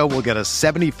this show will get a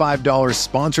 $75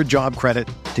 sponsored job credit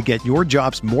to get your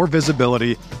jobs more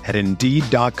visibility at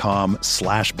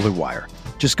Indeed.com/Blue Wire.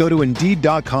 Just go to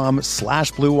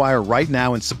Indeed.com/Blue Wire right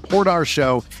now and support our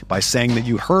show by saying that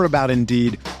you heard about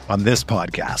Indeed on this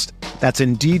podcast. That's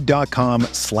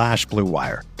Indeed.com/Blue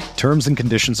Wire. Terms and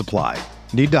conditions apply.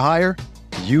 Need to hire?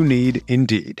 You need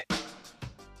Indeed.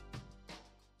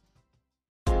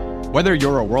 Whether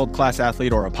you're a world-class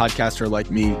athlete or a podcaster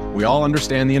like me, we all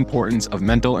understand the importance of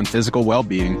mental and physical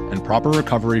well-being and proper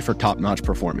recovery for top-notch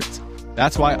performance.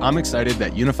 That's why I'm excited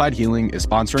that Unified Healing is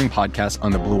sponsoring podcasts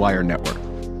on the Blue Wire Network.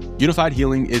 Unified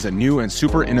Healing is a new and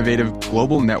super innovative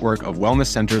global network of wellness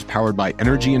centers powered by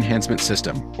Energy Enhancement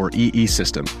System, or EE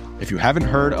System. If you haven't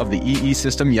heard of the EE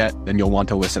System yet, then you'll want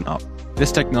to listen up.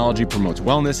 This technology promotes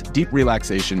wellness, deep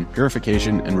relaxation,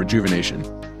 purification, and rejuvenation.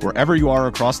 Wherever you are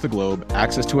across the globe,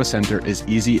 access to a center is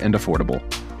easy and affordable.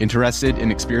 Interested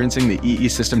in experiencing the EE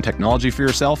System technology for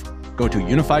yourself? Go to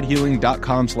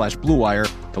unifiedhealing.com/Blue Wire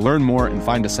to learn more and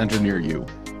find a center near you.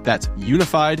 That's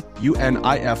unified,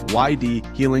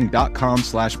 UNIFYD,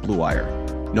 healing.com/Blue Wire.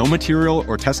 No material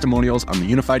or testimonials on the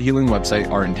Unified Healing website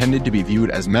are intended to be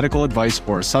viewed as medical advice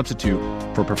or a substitute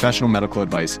for professional medical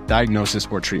advice, diagnosis,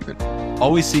 or treatment.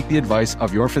 Always seek the advice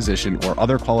of your physician or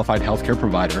other qualified healthcare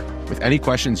provider with any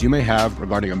questions you may have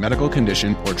regarding a medical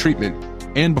condition or treatment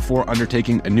and before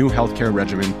undertaking a new healthcare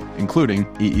regimen, including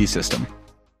EE System.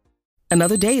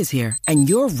 Another day is here, and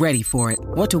you're ready for it.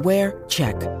 What to wear?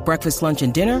 Check. Breakfast, lunch,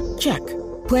 and dinner? Check.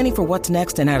 Planning for what's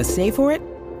next and how to save for it?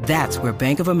 That's where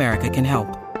Bank of America can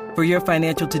help. For your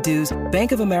financial to-dos,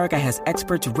 Bank of America has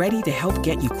experts ready to help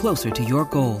get you closer to your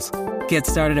goals. Get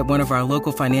started at one of our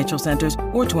local financial centers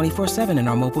or 24/7 in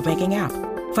our mobile banking app.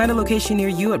 Find a location near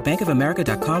you at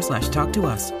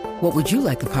bankofamerica.com/talktous. What would you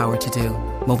like the power to do?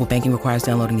 Mobile banking requires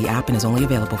downloading the app and is only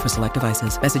available for select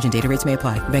devices. Message and data rates may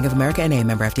apply. Bank of America N.A.,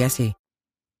 member FDIC.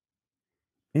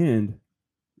 And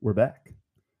we're back.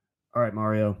 All right,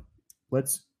 Mario,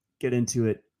 let's get into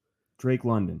it. Drake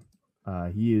London.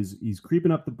 He's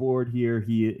creeping up the board here.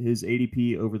 His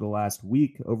ADP over the last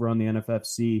week over on the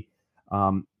NFFC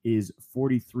is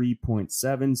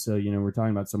 43.7. So, we're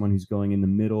talking about someone who's going in the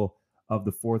middle of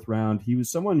the fourth round. He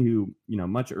was someone who,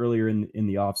 much earlier in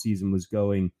the offseason was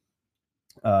going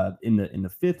in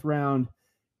the fifth round.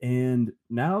 And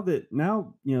now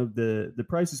the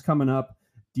price is coming up.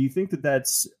 Do you think that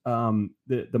that's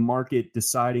the market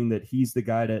deciding that he's the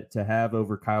guy to have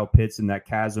over Kyle Pitts, and that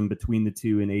chasm between the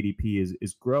two in ADP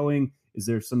is growing? Is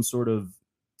there some sort of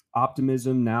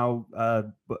optimism now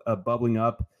bubbling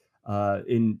up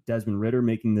in Desmond Ridder,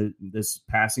 making this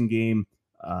passing game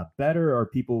better? Are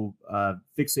people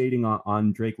fixating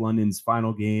on Drake London's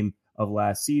final game of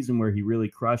last season, where he really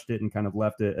crushed it and kind of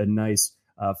left a nice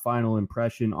final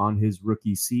impression on his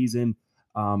rookie season?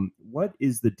 What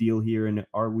is the deal here, and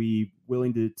are we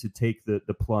willing to take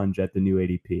the plunge at the new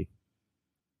ADP?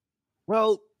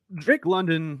 Well, Drake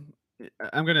London,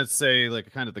 I'm going to say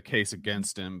kind of the case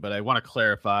against him, but I want to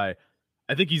clarify.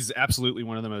 I think he's absolutely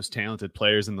one of the most talented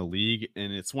players in the league,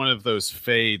 and it's one of those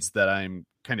fades that I'm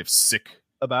kind of sick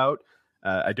about.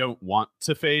 I don't want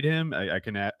to fade him. I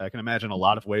can imagine a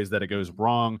lot of ways that it goes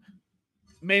wrong,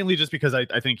 mainly just because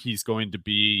I think he's going to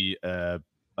be a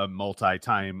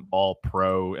multi-time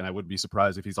All-Pro, and I wouldn't be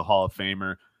surprised if he's a Hall of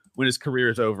Famer when his career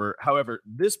is over. However,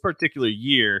 this particular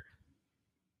year,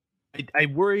 I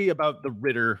worry about the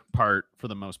Ridder part for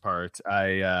the most part.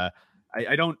 I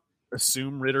don't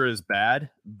assume Ridder is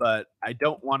bad, but I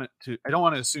don't want to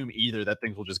assume either that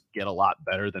things will just get a lot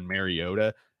better than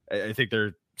Mariota. I think there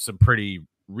are some pretty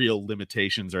real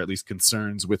limitations, or at least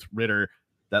concerns, with Ridder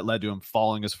that led to him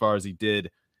falling as far as he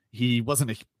did.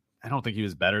 I don't think he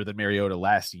was better than Mariota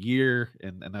last year,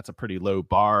 and that's a pretty low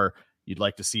bar. You'd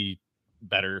like to see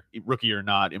better, rookie or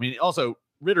not. I mean, also,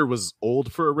 Ritter was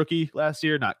old for a rookie last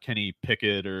year, not Kenny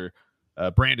Pickett or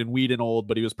Brandon Whedon old,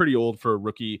 but he was pretty old for a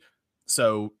rookie.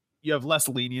 So you have less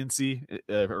leniency,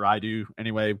 or I do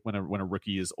anyway, when a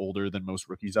rookie is older than most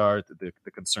rookies are.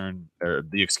 The concern or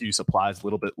the excuse applies a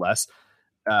little bit less,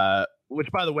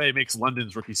 which, by the way, makes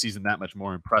London's rookie season that much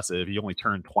more impressive. He only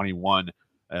turned 21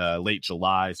 late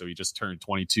July, so he just turned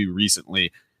 22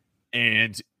 recently.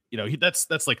 And,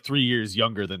 that's like 3 years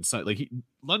younger than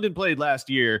London played last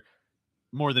year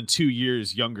more than 2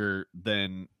 years younger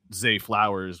than Zay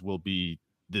Flowers will be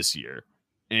this year.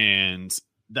 And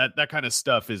that kind of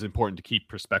stuff is important to keep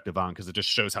perspective on, because it just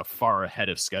shows how far ahead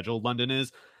of schedule London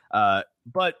is.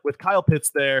 But with Kyle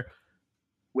Pitts there,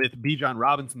 with Bijan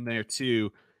Robinson there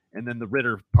too, and then the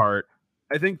Ritter part,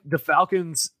 I think the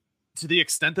Falcons, to the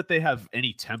extent that they have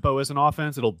any tempo as an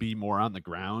offense, it'll be more on the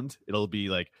ground. It'll be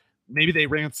like, maybe they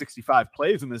ran 65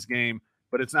 plays in this game,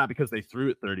 but it's not because they threw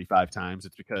it 35 times.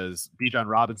 It's because Bijan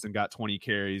Robinson got 20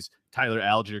 carries, Tyler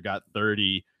Algier got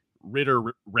 30, Ritter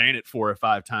ran it 4 or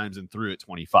 5 times and threw it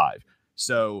 25.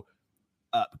 So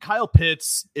Kyle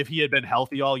Pitts, if he had been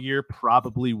healthy all year,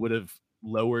 probably would have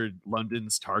lowered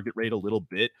London's target rate a little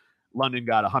bit. London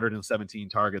got 117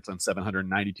 targets on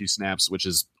 792 snaps, which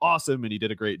is awesome, and he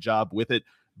did a great job with it.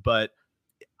 But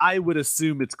I would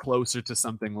assume it's closer to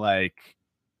something like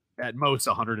at most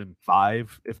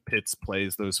 105 if Pitts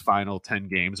plays those final 10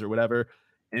 games or whatever.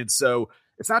 And so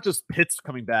it's not just Pitts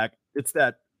coming back, it's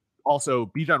that also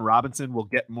Bijan Robinson will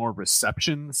get more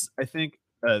receptions. I think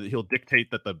he'll dictate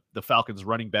that the Falcons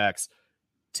running backs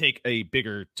take a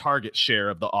bigger target share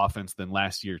of the offense than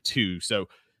last year too. So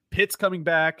Pitts coming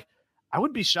back, I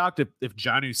wouldn't be shocked if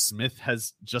Jonnu Smith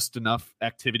has just enough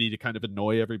activity to kind of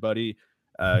annoy everybody,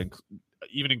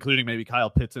 even including maybe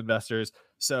Kyle Pitts investors.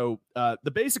 So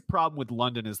the basic problem with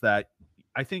London is that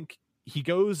I think he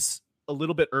goes a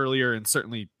little bit earlier, and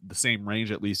certainly the same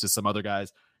range at least as some other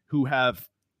guys who have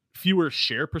fewer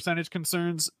share percentage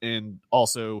concerns and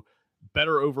also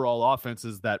better overall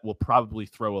offenses that will probably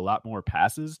throw a lot more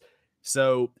passes.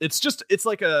 So it's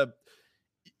like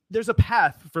there's a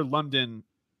path for London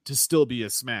to still be a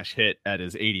smash hit at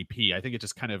his ADP. I think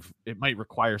it might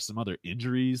require some other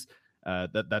injuries.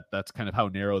 That's kind of how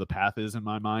narrow the path is in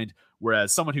my mind.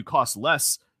 Whereas someone who costs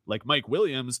less, like Mike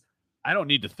Williams, I don't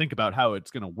need to think about how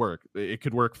it's going to work. It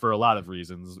could work for a lot of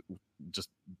reasons, just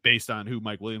based on who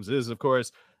Mike Williams is, of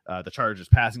course. The Chargers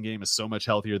passing game is so much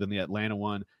healthier than the Atlanta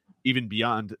one. Even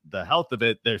beyond the health of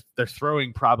it, they're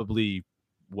throwing probably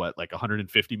like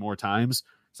 150 more times,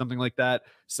 something like that.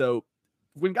 So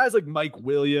when guys like Mike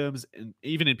Williams, and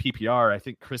even in PPR, I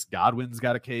think Chris Godwin's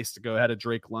got a case to go ahead of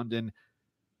Drake London.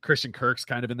 Christian Kirk's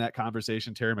kind of in that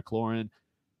conversation, Terry McLaurin.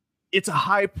 It's a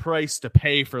high price to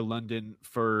pay for London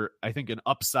for, I think, an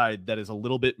upside that is a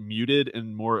little bit muted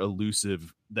and more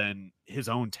elusive than his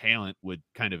own talent would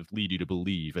kind of lead you to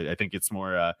believe. I think it's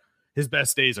more his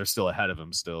best days are still ahead of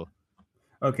him still.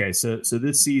 Okay, so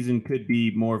this season could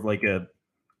be more of like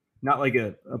not like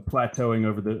a plateauing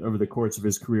over the course of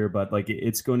his career, but like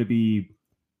it's going to be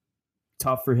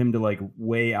tough for him to like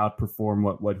way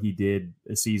outperform what he did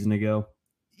a season ago.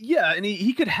 Yeah, and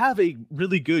he could have a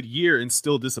really good year and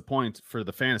still disappoint for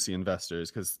the fantasy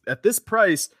investors, because at this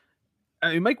price,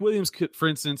 I mean, Mike Williams, for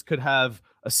instance, could have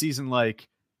a season like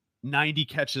 90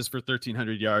 catches for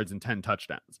 1,300 yards and 10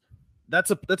 touchdowns. That's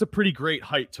a pretty great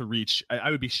height to reach. I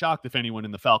would be shocked if anyone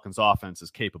in the Falcons offense is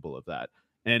capable of that,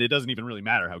 and it doesn't even really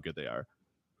matter how good they are.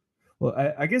 Well,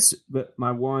 I guess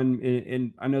my one,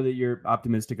 and I know that you're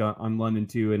optimistic on London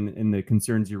too, and the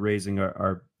concerns you're raising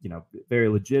are very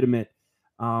legitimate.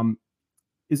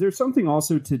 Is there something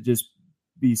also to just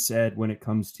be said when it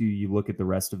comes to, you look at the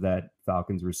rest of that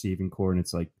Falcons receiving core and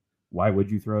it's like, why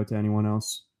would you throw it to anyone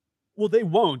else? Well, they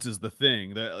won't is the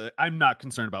thing. I'm not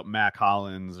concerned about Mac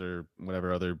Hollins or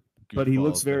whatever other. But he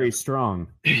looks very strong.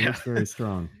 He looks very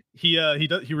strong. He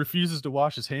refuses to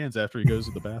wash his hands after he goes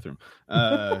to the bathroom.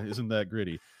 Isn't that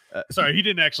gritty? Sorry, he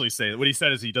didn't actually say that. What he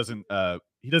said is he doesn't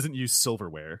use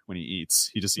silverware when he eats.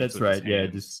 He just eats. That's right. Yeah,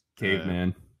 just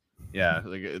caveman. Yeah,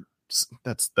 like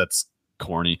that's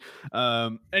corny.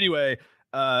 Anyway,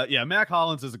 Mac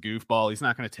Hollins is a goofball. He's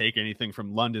not going to take anything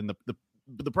from London.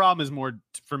 The problem is more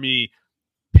for me,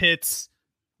 Pitts,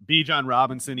 Bijan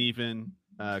Robinson, even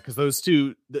because those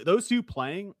two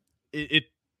playing it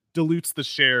dilutes the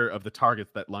share of the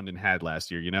targets that London had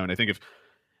last year. And I think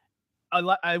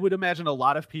I would imagine a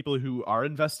lot of people who are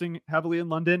investing heavily in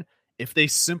London, if they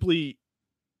simply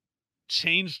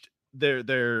changed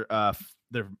their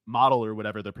model or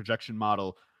whatever, their projection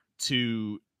model,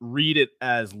 to read it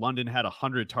as London had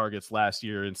 100 targets last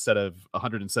year instead of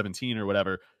 117 or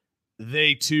whatever,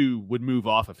 they too would move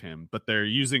off of him, but they're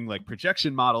using like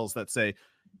projection models that say,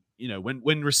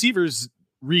 when receivers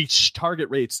reach target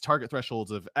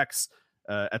thresholds of X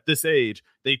at this age,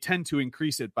 they tend to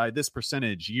increase it by this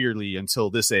percentage yearly until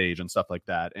this age and stuff like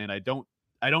that. And I don't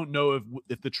know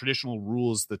if the traditional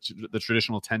rules, the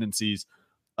traditional tendencies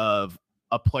of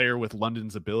a player with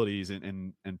London's abilities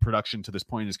and production to this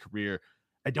point in his career,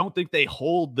 I don't think they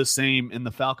hold the same in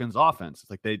the Falcons offense. It's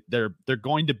like they're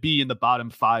going to be in the bottom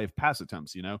 5 pass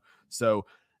attempts, So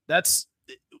that's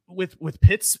with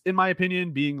Pitts, in my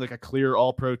opinion, being like a clear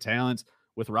all-pro talent,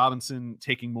 with Robinson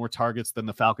taking more targets than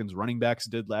the Falcons running backs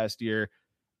did last year.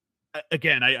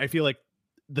 Again, I feel like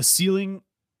the ceiling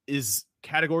is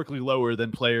categorically lower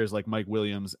than players like Mike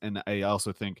Williams. And I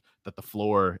also think that the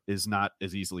floor is not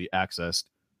as easily accessed.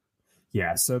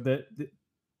 Yeah. So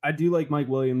I do like Mike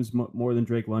Williams more than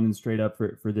Drake London straight up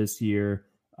for this year.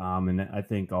 And I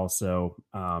think also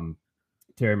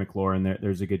Terry McLaurin,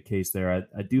 there's a good case there.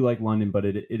 I do like London, but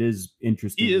it is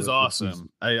interesting. He is awesome.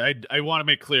 I want to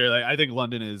make clear that I think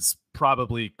London is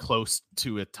probably close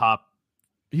to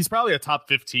he's probably a top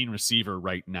 15 receiver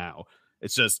right now.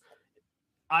 It's just,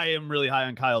 I am really high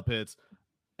on Kyle Pitts.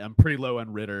 I'm pretty low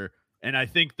on Ritter. And I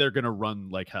think they're going to run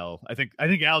like hell. I think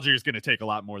Algier is going to take a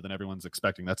lot more than everyone's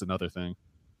expecting. That's another thing.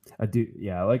 I do.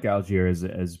 Yeah. I like Algier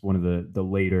as one of the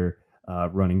later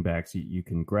running backs you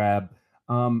can grab.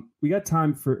 We got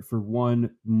time for one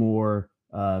more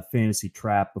fantasy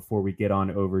trap before we get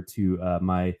on over to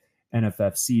my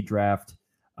NFFC draft.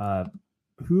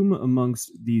 Whom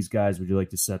amongst these guys would you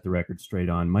like to set the record straight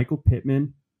on? Michael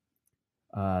Pittman,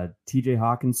 TJ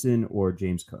Hawkinson, or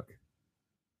James Cook?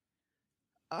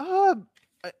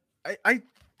 I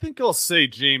think I'll say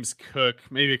James Cook,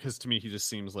 maybe because to me he just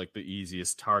seems like the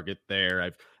easiest target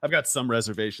there. I've got some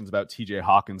reservations about TJ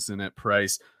Hawkinson at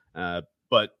price.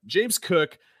 But James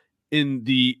Cook in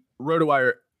the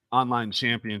RotoWire Online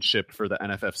Championship for the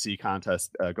NFFC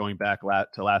contest, going back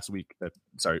to last week,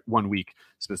 1 week,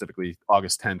 specifically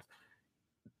August 10th,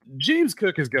 James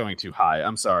Cook is going too high.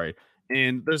 I'm sorry.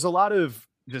 And there's a lot of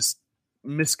just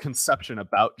misconception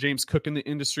about James Cook in the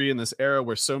industry in this era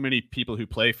where so many people who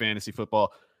play fantasy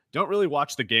football don't really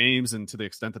watch the games. And to the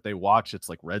extent that they watch, it's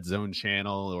like Red Zone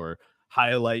channel or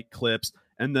highlight clips.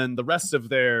 And then the rest of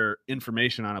their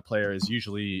information on a player is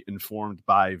usually informed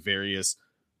by various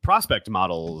prospect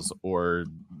models or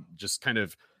just kind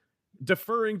of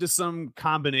deferring to some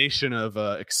combination of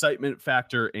excitement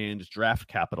factor and draft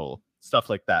capital, stuff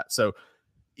like that. So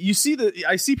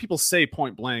I see people say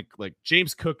point blank, like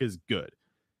James Cook is good.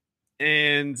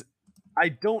 And I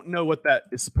don't know what that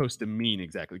is supposed to mean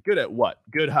exactly. Good at what?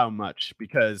 Good how much?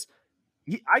 Because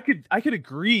I could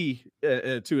agree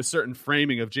to a certain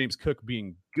framing of James Cook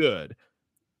being good.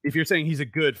 If you're saying he's a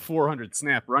good 400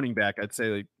 snap running back, I'd say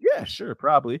like, yeah, sure,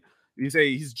 probably. If you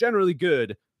say he's generally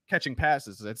good catching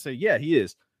passes, I'd say, yeah, he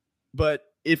is. But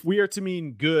if we are to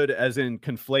mean good as in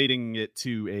conflating it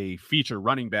to a feature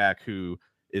running back who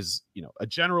is, a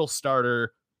general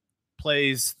starter,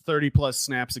 plays 30 plus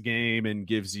snaps a game and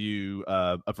gives you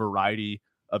a variety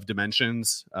of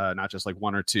dimensions, not just like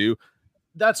one or two,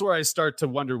 that's where I start to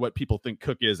wonder what people think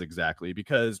Cook is exactly,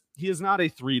 because he is not a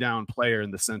 3-down player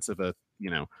in the sense of he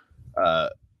can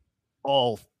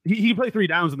play 3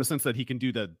 downs in the sense that he can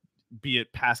do be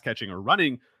it pass catching or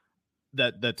running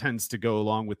that tends to go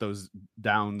along with those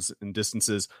downs and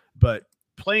distances. But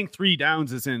playing 3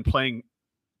 downs is in playing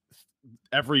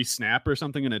every snap or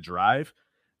something in a drive.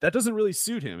 That doesn't really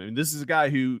suit him. I mean, this is a guy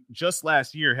who just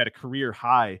last year had a career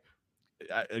high,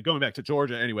 going back to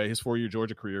Georgia anyway, his 4-year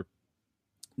Georgia career.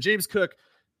 James Cook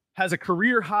has a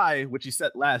career high, which he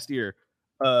set last year,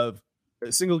 of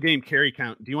a single game carry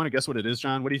count. Do you want to guess what it is,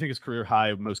 John? What do you think his career high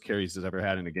of most carries has ever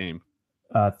had in a game?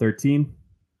 13.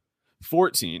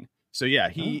 14. So yeah,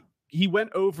 he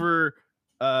went over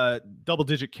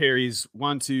double-digit carries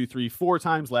 1, 2, 3, 4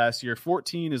 times last year.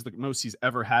 14 is the most he's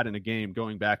ever had in a game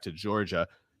going back to Georgia.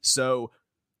 So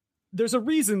there's a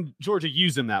reason Georgia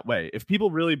used him that way. If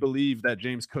people really believe that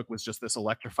James Cook was just this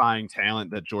electrifying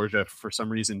talent that Georgia, for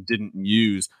some reason, didn't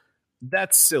use,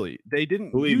 that's silly. They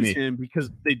didn't use him because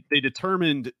they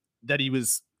determined that he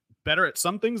was better at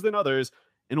some things than others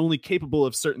and only capable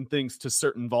of certain things to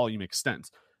certain volume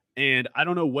extents. And I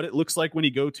don't know what it looks like when he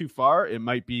go too far. It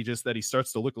might be just that he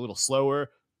starts to look a little slower,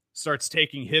 starts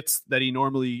taking hits that he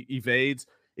normally evades.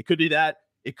 It could be that.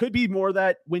 It could be more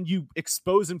that when you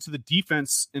expose him to the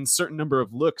defense in certain number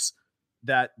of looks,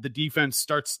 that the defense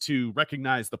starts to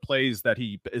recognize the plays that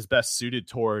he is best suited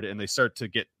toward, and they start to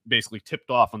get basically tipped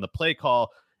off on the play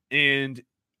call, and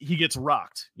he gets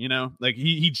rocked. Like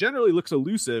he generally looks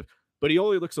elusive, but he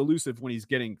only looks elusive when he's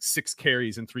getting 6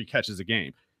 carries and 3 catches a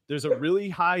game. there's a really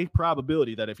high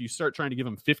probability that if you start trying to give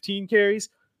him 15 carries,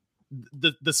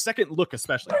 the second look,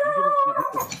 especially,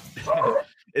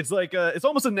 it's like it's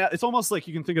almost like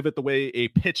you can think of it the way a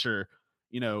pitcher,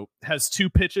 has two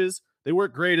pitches. They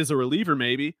work great as a reliever,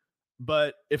 maybe,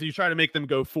 but if you try to make them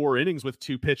go 4 innings with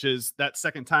 2 pitches, that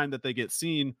second time that they get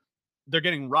seen, they're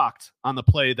getting rocked on the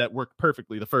play that worked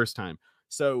perfectly the first time.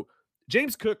 So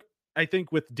James Cook, I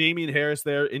think with Damian Harris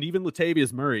there, and even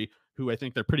Latavius Murray, who I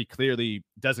think they're pretty clearly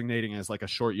designating as like a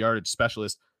short yardage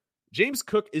specialist, James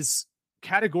Cook is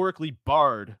categorically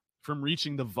barred from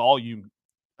reaching the volume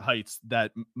heights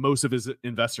that most of his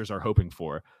investors are hoping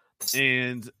for.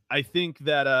 And I think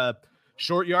that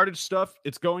short yardage stuff,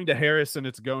 it's going to Harris and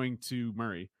it's going to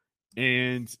Murray.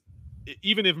 And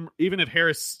even if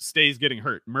Harris stays getting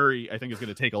hurt, Murray, I think, is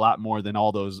going to take a lot more than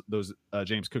all those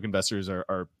James Cook investors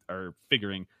are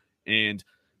figuring. And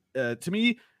to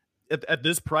me, at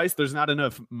this price, there's not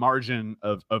enough margin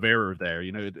of error there.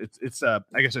 It's I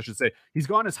guess I should say he's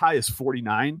gone as high as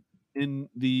 49 in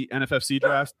the NFFC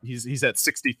draft. He's at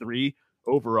 63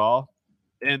 overall,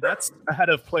 and that's ahead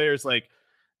of players like,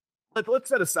 let's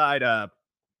set aside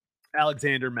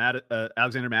Alexander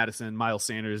Madison, Miles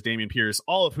Sanders, Dameon Pierce,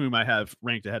 all of whom I have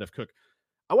ranked ahead of Cook.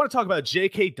 I want to talk about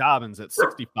J.K. Dobbins at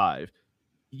 65.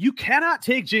 You cannot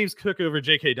take James Cook over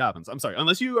J.K. Dobbins. I'm sorry,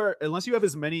 unless you have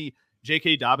as many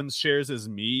J.K. Dobbins shares as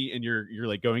me, and you're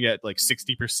like going at like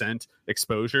 60%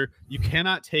 exposure, you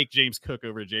cannot take James Cook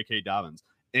over J.K. Dobbins.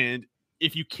 And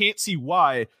if you can't see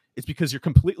why, it's because you're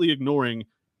completely ignoring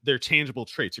their tangible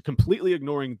traits. You're completely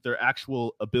ignoring their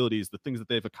actual abilities, the things that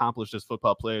they've accomplished as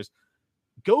football players.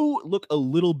 Go look a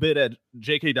little bit at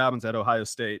J.K. Dobbins at Ohio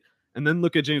State, and then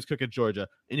look at James Cook at Georgia.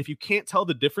 And if you can't tell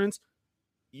the difference,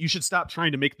 you should stop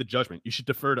trying to make the judgment. You should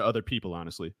defer to other people,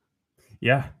 honestly.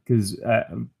 Yeah, because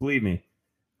believe me,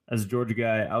 as a Georgia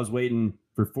guy, I was waiting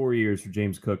for 4 years for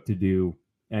James Cook to do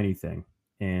anything,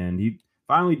 and he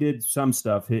finally did some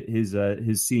stuff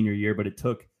his senior year, but it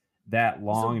took that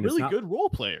long. He's a really good role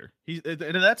player.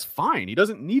 And that's fine. He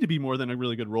doesn't need to be more than a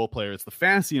really good role player. It's the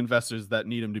fantasy investors that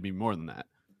need him to be more than that.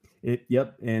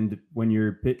 Yep. And when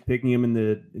you're picking him in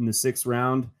the 6th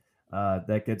round,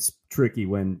 that gets tricky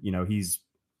when he's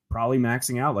probably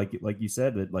maxing out, like you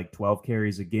said, that like 12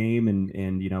 carries a game,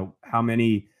 and how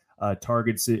many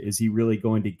targets is he really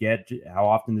going to get? How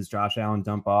often does Josh Allen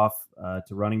dump off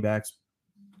to running backs?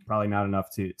 Probably not enough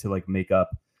to like make up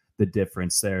the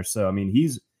difference there. So I mean,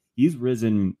 he's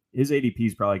risen. His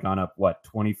ADP's probably gone up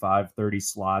 25, 30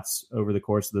 slots over the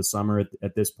course of the summer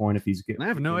at this point. If he's getting, I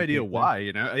have no idea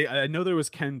why. I know there was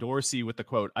Ken Dorsey with the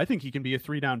quote, I think he can be a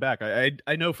 3-down back.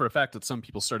 I know for a fact that some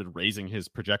people started raising his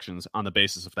projections on the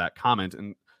basis of that comment,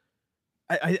 and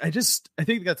I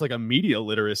think that's like a media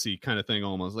literacy kind of thing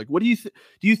almost. Like, what do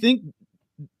you think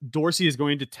Dorsey is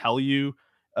going to tell you?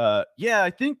 Yeah, I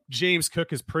think James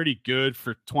Cook is pretty good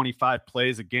for 25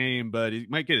 plays a game, but he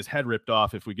might get his head ripped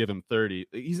off if we give him 30.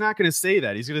 He's not going to say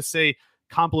that. He's going to say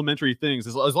complimentary things.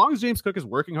 As long as James Cook is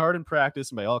working hard in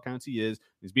practice, and by all accounts he is,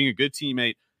 he's being a good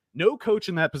teammate, no coach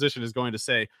in that position is going to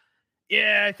say,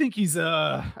 yeah, I think he's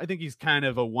kind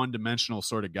of a one-dimensional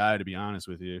sort of guy, to be honest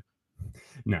with you.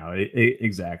 No,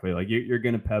 exactly. Like you're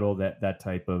going to peddle that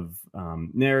type of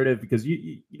narrative because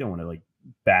you don't want to like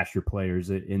bash your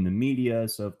players in the media.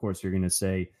 So of course you're going to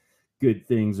say good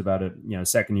things about a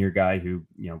second year guy who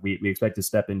we expect to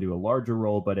step into a larger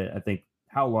role, but I think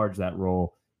how large that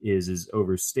role is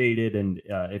overstated. And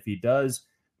if he does,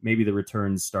 maybe the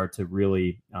returns start to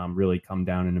really come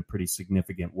down in a pretty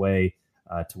significant way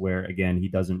to where again he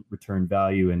doesn't return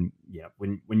value. And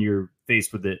when you're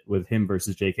faced with him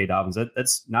versus J.K. Dobbins,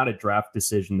 that's not a draft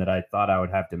decision that I thought I would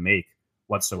have to make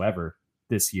whatsoever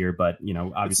this year, but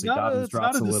obviously Dobbins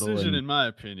drops a little. Decision, in my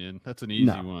opinion, that's an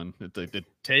easy one.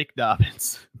 Take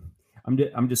Dobbins.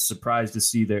 I'm just surprised to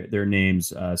see their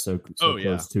names so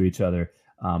close to each other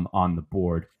on the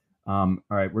board. All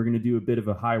right, we're going to do a bit of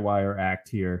a high wire act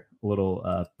here, a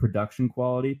little production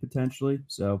quality potentially.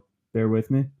 So bear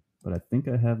with me, but I think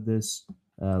I have this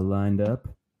lined up.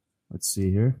 Let's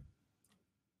see here.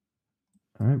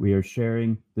 All right, we are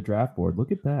sharing the draft board.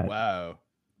 Look at that! Wow.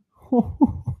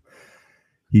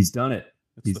 He's done it.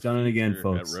 He's done it again,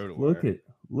 folks. Look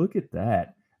at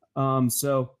that.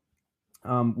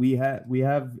 We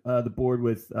have the board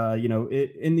with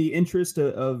in the interest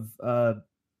of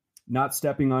not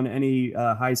stepping on any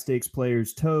high stakes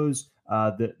players' toes.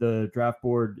 The draft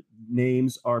board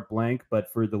names are blank, but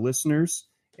for the listeners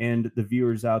and the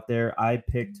viewers out there, I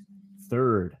picked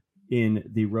 3rd in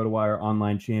the RotoWire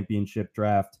Online Championship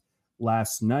draft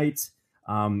last night.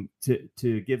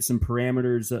 To give some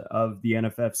parameters of the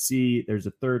NFFC, there's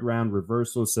a third round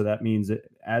reversal. So that means that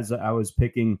as I was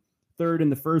picking third in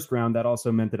the first round, that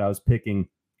also meant that I was picking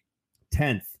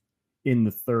 10th in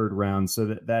the third round. So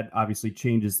that obviously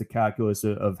changes the calculus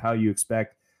of how you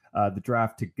expect the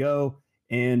draft to go.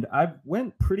 And I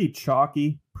went pretty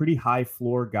chalky, pretty high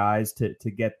floor guys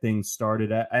to get things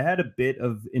started. I had a bit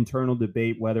of internal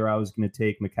debate whether I was going to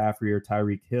take McCaffrey or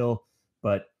Tyreek Hill,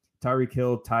 but Tyreek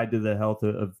Hill tied to the health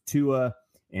of Tua,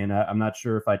 and I'm not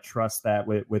sure if I trust that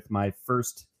with my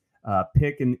first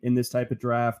pick in this type of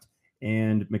draft.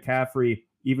 And McCaffrey,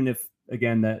 even if,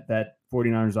 again, that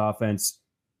 49ers offense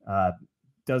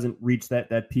doesn't reach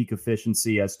that peak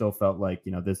efficiency, I still felt like,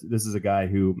 this is a guy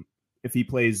who, if he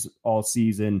plays all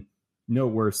season, no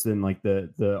worse than like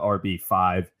the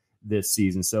RB5 this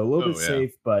season. So a little bit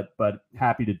safe, but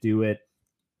happy to do it.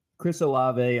 Chris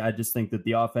Olave, I just think that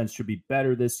the offense should be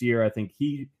better this year. I think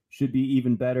he should be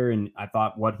even better. And I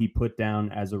thought what he put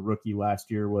down as a rookie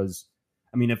last year was,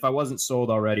 if I wasn't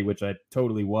sold already, which I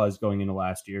totally was going into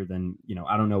last year, then,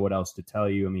 I don't know what else to tell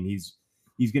you.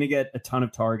 He's going to get a ton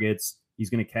of targets. He's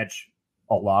going to catch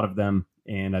a lot of them.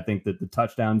 And I think that the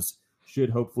touchdowns should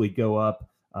hopefully go up,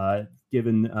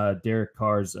 given Derek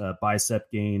Carr's bicep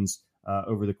gains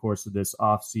over the course of this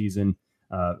offseason.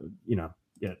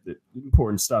 The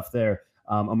important stuff there.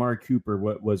 Amari Cooper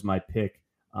was my pick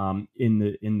in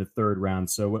the third round.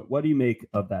 So what do you make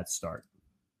of that start?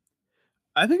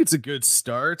 I think it's a good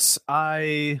start.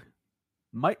 I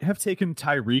might have taken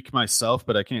Tyreek myself,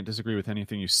 but I can't disagree with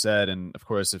anything you said. And of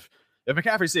course, if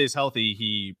McCaffrey stays healthy,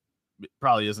 he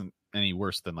probably isn't any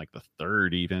worse than like the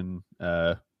third even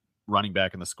running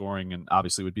back in the scoring, and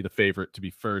obviously would be the favorite to be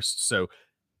first. So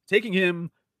taking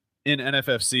him in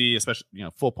NFFC, especially,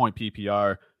 full point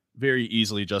PPR, very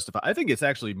easily justified. I think it's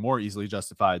actually more easily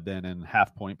justified than in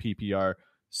half point PPR.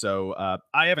 So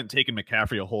I haven't taken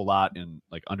McCaffrey a whole lot in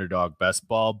like underdog best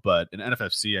ball, but in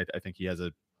NFFC, I think he has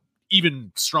a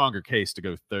even stronger case to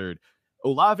go third.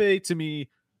 Olave, to me,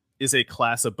 is a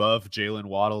class above Jalen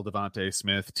Waddle, Devontae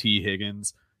Smith, T.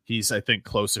 Higgins. He's, I think,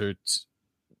 closer to,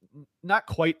 not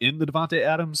quite in the Devontae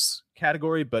Adams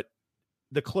category, but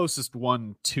the closest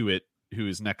one to it, who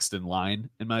is next in line,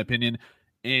 in my opinion.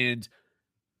 And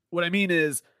what I mean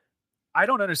is, I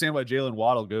don't understand why Jalen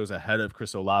Waddle goes ahead of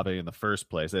Chris Olave in the first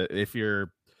place. If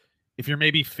you're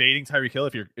maybe fading Tyreek Hill,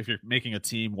 if you're making a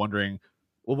team wondering,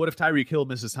 well, what if Tyreek Hill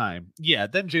misses time? Yeah,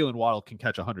 then Jalen Waddle can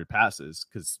catch 100 passes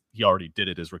because he already did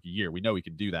it his rookie year. We know he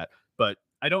can do that. But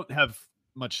I don't have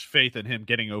much faith in him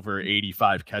getting over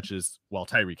 85 catches while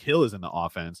Tyreek Hill is in the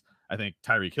offense. I think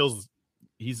Tyreek Hill's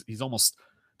he's almost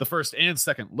the first and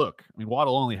second look.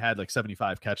 Waddle only had like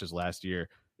 75 catches last year.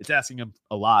 It's asking him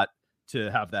a lot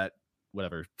to have that,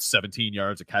 17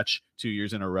 yards a catch 2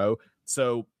 years in a row.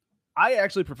 So I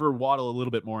actually prefer Waddle a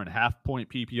little bit more in half point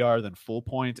PPR than full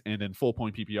point. And in full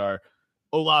point PPR,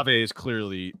 Olave is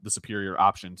clearly the superior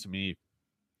option to me.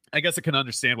 I guess I can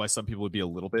understand why some people would be a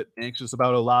little bit anxious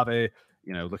about Olave,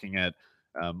 looking at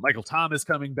Michael Thomas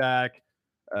coming back.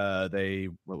 Some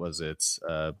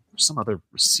other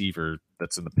receiver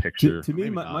that's in the picture. To me,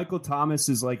 Michael Thomas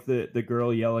is like the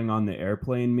girl yelling on the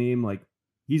airplane meme. Like,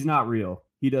 he's not real.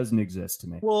 He doesn't exist to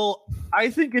me. Well,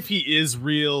 I think if he is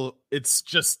real, it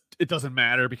doesn't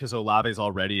matter because Olave is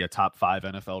already a top 5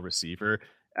 NFL receiver.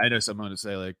 I know someone would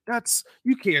say like,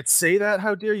 you can't say that.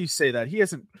 How dare you say that? He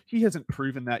hasn't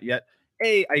proven that yet.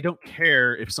 A, I don't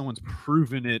care if someone's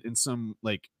proven it in some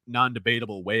like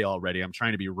non-debatable way already. I'm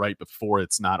trying to be right before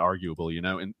it's not arguable,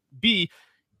 and B,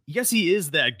 yes, he is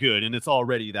that good. And it's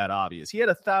already that obvious. He had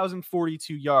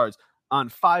 1,042 yards on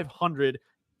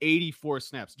 584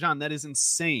 snaps. John, that is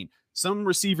insane. Some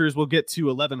receivers will get to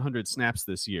 1,100 snaps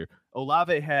this year.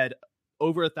 Olave had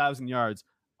over 1,000 yards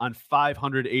on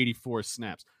 584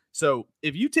 snaps. So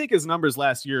if you take his numbers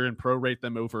last year and prorate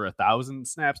them over 1,000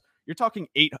 snaps, you're talking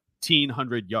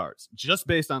 1,800 yards just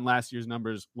based on last year's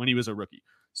numbers when he was a rookie.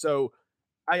 So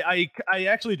I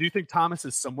actually do think Thomas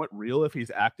is somewhat real if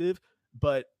he's active,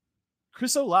 but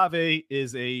Chris Olave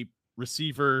is a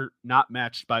receiver not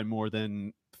matched by more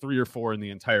than 3 or 4 in the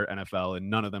entire NFL, and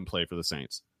none of them play for the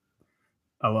Saints.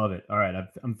 I love it. All right,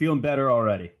 I'm feeling better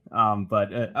already.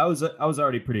 But I was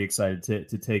already pretty excited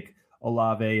to take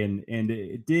Olave, and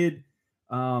it did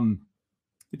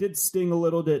sting a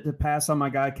little to pass on my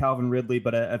guy Calvin Ridley,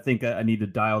 but I think I need to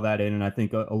dial that in, and I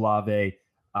think Olave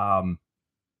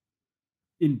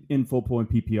in full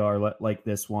point PPR like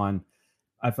this one,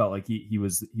 I felt like he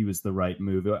was the right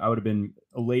move. I would have been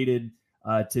elated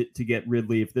to get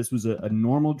Ridley if this was a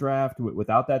normal draft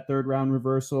without that third round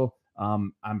reversal.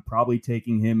 I'm probably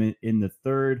taking him in the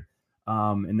third.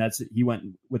 And he went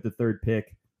with the third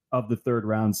pick of the third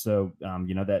round. So,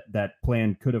 that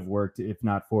plan could have worked if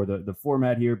not for the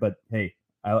format here. But hey,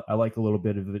 I like a little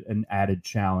bit of an added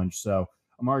challenge. So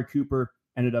Amari Cooper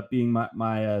ended up being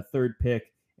my third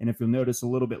pick. And if you'll notice a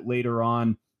little bit later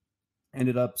on,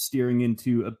 ended up steering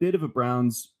into a bit of a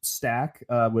Browns stack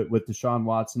with Deshaun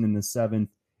Watson in the 7th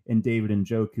and David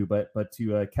Njoku. But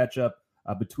to catch up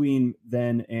between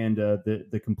then and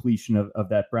the completion of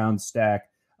that Browns stack,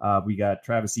 we got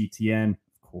Travis Etienne,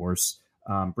 of course,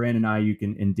 Brandon Ayuk,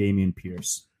 and Dameon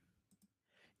Pierce.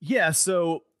 Yeah,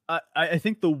 so I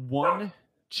think the one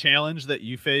challenge that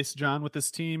you face, John, with this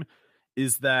team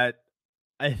is that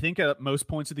I think at most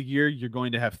points of the year, you're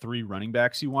going to have 3 running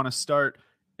backs you want to start.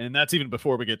 And that's even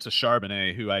before we get to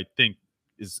Charbonnet, who I think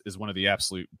is one of the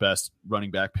absolute best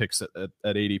running back picks at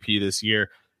ADP this year,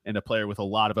 and a player with a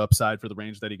lot of upside for the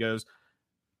range that he goes.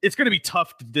 It's going to be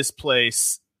tough to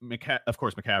displace. Of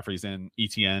course, McCaffrey's in.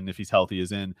 ETN, if he's healthy,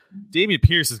 is in. Dameon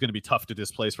Pierce is going to be tough to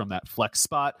displace from that flex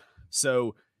spot.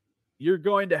 So you're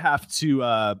going to have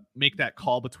to make that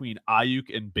call between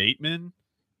Ayuk and Bateman.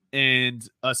 And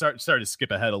sorry to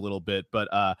skip ahead a little bit,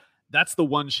 but that's the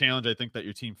one challenge I think that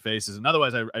your team faces. And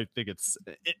otherwise, I think it's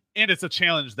a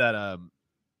challenge that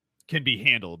can be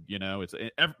handled.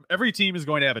 Every team is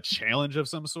going to have a challenge of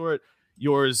some sort.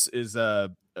 Yours is a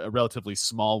relatively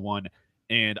small one.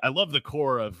 And I love the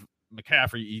core of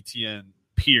McCaffrey, Etienne,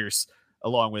 Pierce,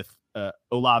 along with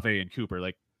Olave and Cooper.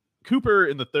 Like Cooper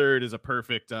in the third is a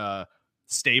perfect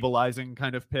stabilizing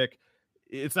kind of pick.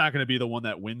 It's not going to be the one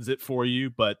that wins it for you,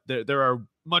 but there are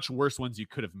much worse ones you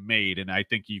could have made. And I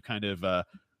think you kind of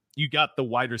you got the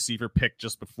wide receiver pick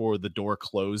just before the door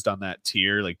closed on that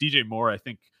tier. Like DJ Moore, I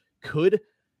think could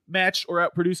match or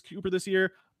outproduce Cooper this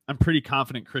year. I'm pretty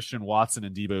confident Christian Watson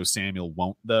and Deebo Samuel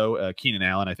won't, though. Keenan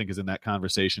Allen, I think, is in that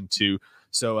conversation too.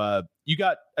 So you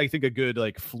got, I think, a good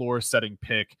floor setting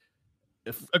pick,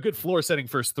 a good floor setting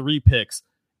first 3 picks.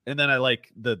 And then I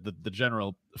like the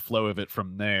general flow of it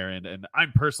from there. And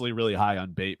I'm personally really high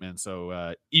on Bateman.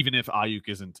 So even if Ayuk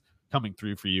isn't coming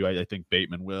through for you, I think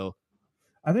Bateman will.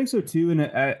 I think so too. And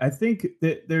I think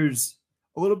that there's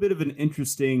a little bit of an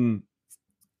interesting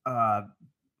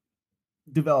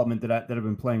development that I've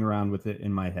been playing around with it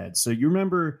in my head. So you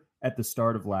remember at the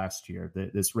start of last year,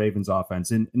 this Ravens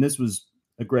offense, and this was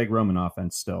a Greg Roman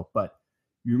offense still, but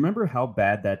you remember how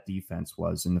bad that defense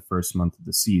was in the first month of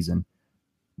the season.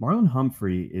 Marlon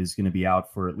Humphrey is going to be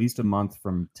out for at least a month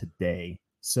from today.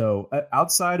 So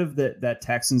outside of that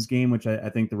Texans game, which I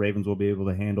think the Ravens will be able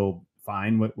to handle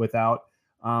fine without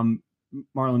Marlon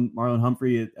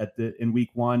Humphrey in week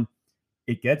 1,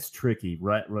 it gets tricky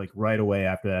right away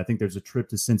after that. I think there's a trip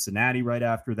to Cincinnati right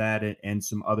after that, and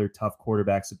some other tough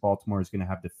quarterbacks that Baltimore is going to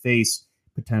have to face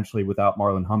potentially without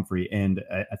Marlon Humphrey. And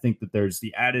I think that there's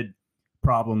the added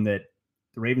problem that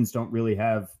the Ravens don't really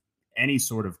have any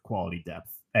sort of quality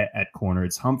depth at corner.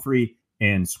 It's Humphrey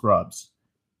and Scrubs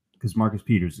because Marcus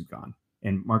Peters is gone.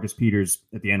 And Marcus Peters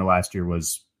at the end of last year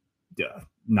was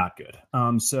not good.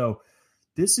 So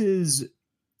this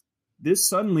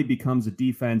suddenly becomes a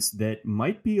defense that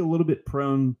might be a little bit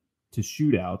prone to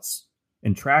shootouts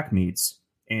and track meets.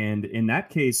 And in that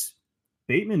case,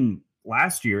 Bateman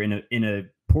last year in a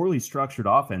poorly structured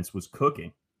offense was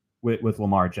cooking with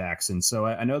Lamar Jackson. So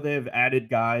I know they've added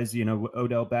guys,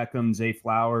 Odell Beckham, Zay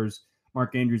Flowers,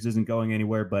 Mark Andrews isn't going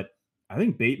anywhere, but I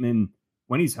think Bateman,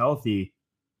 when he's healthy,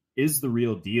 is the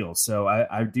real deal. So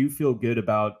I do feel good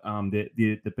about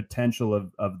the potential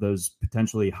of those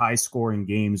potentially high scoring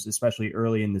games, especially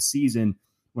early in the season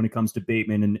when it comes to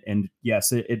Bateman. And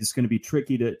yes, it's going to be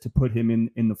tricky to put him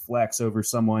in the flex over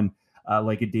someone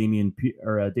like a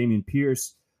Dameon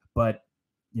Pierce, but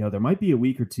there might be a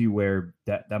week or two where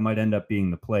that might end up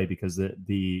being the play because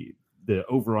the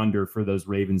over under for those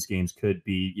Ravens games could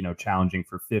be challenging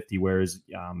for 50, whereas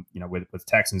with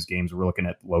Texans games we're looking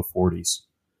at low 40s.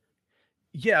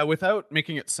 Yeah, without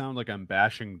making it sound like I'm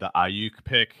bashing the Ayuk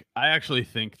pick, I actually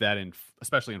think that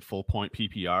especially in full point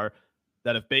PPR,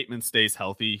 that if Bateman stays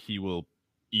healthy, he will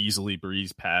easily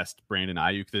breeze past Brandon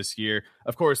Ayuk this year.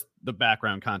 Of course, the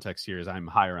background context here is I'm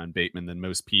higher on Bateman than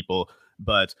most people,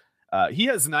 but he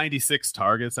has 96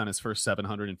 targets on his first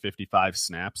 755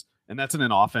 snaps, and that's in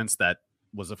an offense that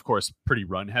was, of course, pretty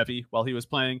run heavy while he was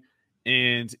playing,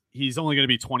 and he's only going to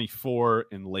be 24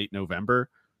 in late November.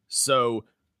 So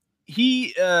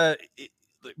he,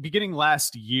 beginning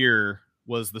last year,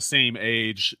 was the same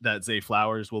age that Zay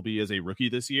Flowers will be as a rookie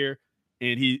this year,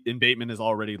 and Bateman has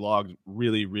already logged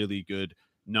really, really good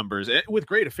numbers with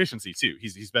great efficiency too.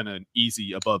 He's been an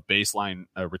easy above baseline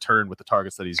return with the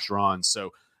targets that he's drawn.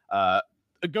 So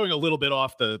going a little bit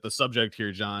off the subject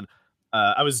here, John,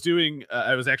 I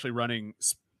was actually running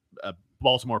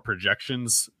Baltimore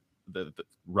projections,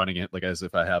 running it like as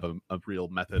if I have a real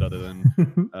method other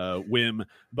than whim.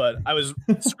 But I was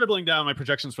scribbling down my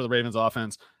projections for the Ravens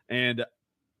offense, and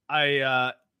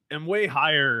I am way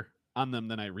higher on them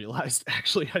than I realized.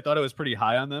 Actually, I thought I was pretty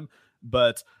high on them,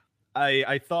 but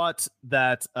I thought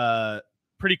that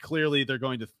pretty clearly they're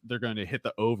going to hit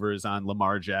the overs on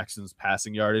Lamar Jackson's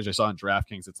passing yardage. I saw on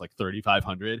DraftKings it's like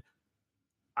 3,500.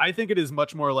 I think it is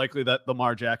much more likely that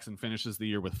Lamar Jackson finishes the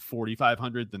year with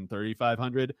 4,500 than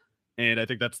 3,500. And I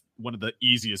think that's one of the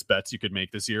easiest bets you could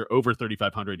make this year, over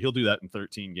 3,500. He'll do that in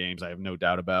 13 games. I have no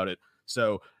doubt about it.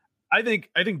 So I think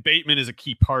Bateman is a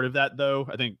key part of that, though.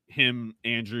 I think him,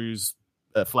 Andrews,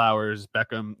 Flowers,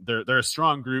 Beckham, they're a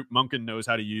strong group. Monken knows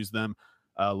how to use them.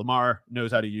 Lamar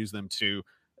knows how to use them too.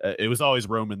 It was always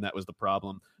Roman that was the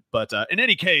problem. But in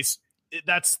any case,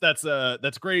 that's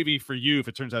gravy for you if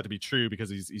it turns out to be true, because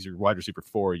he's your wide receiver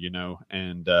 4,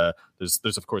 and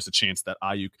there's of course a chance that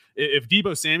Ayuk, if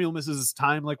Deebo Samuel misses his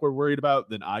time like we're worried about,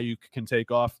 then Ayuk can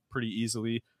take off pretty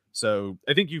easily. So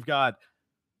I think you've got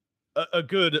a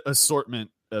good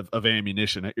assortment of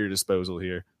ammunition at your disposal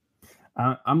here.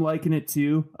 I'm liking it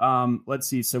too. Let's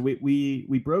see. So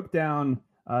we broke down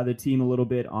the team a little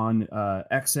bit on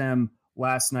XM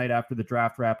last night after the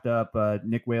draft wrapped up.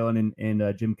 Nick Whalen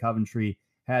and Jim Coventry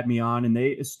had me on, and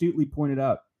they astutely pointed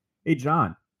out, hey,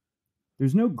 John,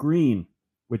 there's no green,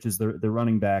 which is the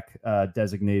running back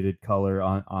designated color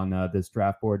on this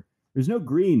draft board. There's no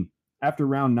green after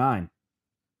round 9.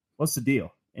 What's the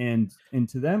deal? And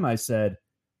to them, I said,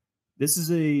 this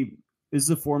is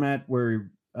a format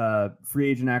where free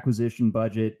agent acquisition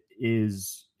budget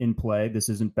is in play. This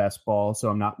isn't best ball, so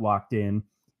I'm not locked in.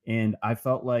 And I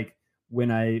felt like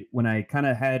when I kind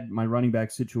of had my running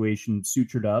back situation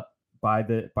sutured up by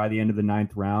the end of the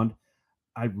 9th round,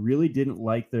 I really didn't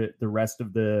like the rest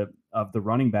of the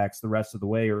running backs the rest of the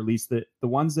way, or at least the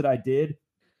ones that I did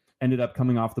ended up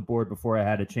coming off the board before I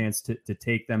had a chance to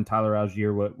take them. Tyler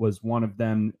Algier was one of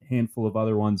them, handful of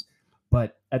other ones.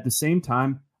 But at the same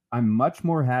time, I'm much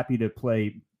more happy to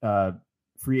play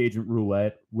free agent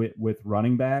roulette with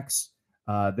running backs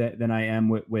than I am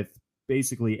with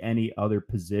basically any other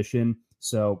position.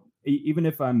 So even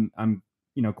if I'm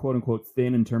quote unquote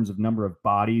thin in terms of number of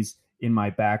bodies in my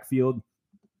backfield,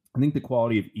 I think the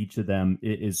quality of each of them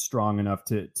is strong enough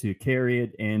to carry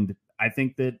it. And I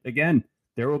think that, again,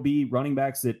 there will be running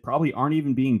backs that probably aren't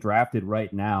even being drafted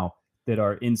right now that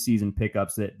are in-season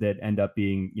pickups that end up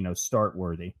being, start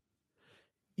worthy.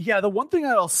 Yeah, the one thing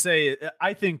I'll say,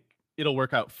 I think it'll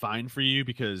work out fine for you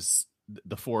because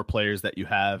the 4 players that you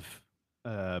have,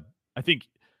 I think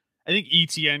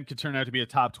ETN could turn out to be a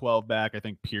top 12 back. I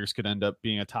think Pierce could end up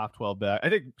being a top 12 back. I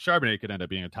think Charbonnet could end up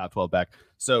being a top 12 back.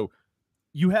 So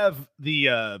you have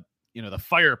the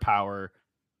firepower.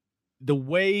 The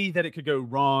way that it could go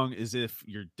wrong is if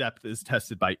your depth is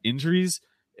tested by injuries,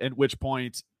 at which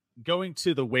point going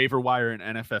to the waiver wire in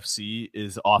NFFC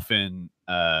is often,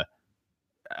 I'm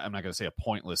not going to say a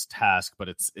pointless task, but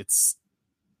it's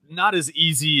not as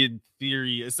easy in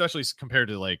theory, especially compared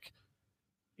to like,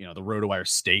 the RotoWire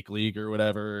Stake League or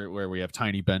whatever, where we have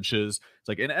tiny benches. It's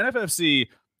like in NFFC,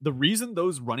 the reason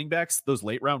those running backs, those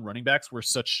late round running backs were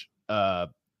such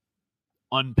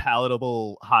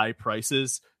unpalatable high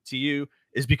prices to you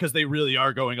is because they really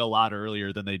are going a lot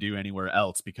earlier than they do anywhere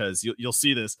else, because you'll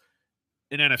see this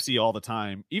in NFC all the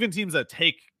time. Even teams that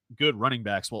take good running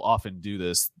backs will often do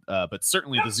this, but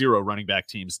certainly the 0 running back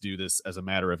teams do this as a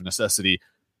matter of necessity.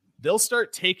 They'll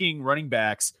start taking running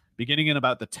backs beginning in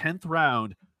about the 10th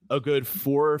round, a good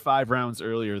 4 or 5 rounds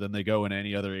earlier than they go in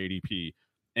any other ADP.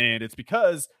 And it's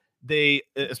because they,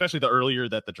 especially the earlier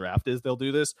that the draft is, they'll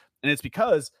do this. And it's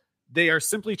because they are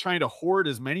simply trying to hoard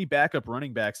as many backup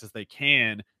running backs as they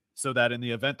can, so that in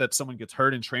the event that someone gets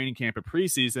hurt in training camp or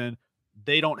preseason,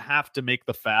 they don't have to make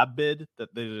the fab bid,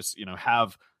 that they just,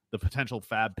 have the potential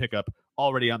fab pickup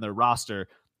already on their roster.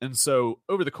 And so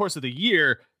over the course of the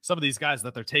year, some of these guys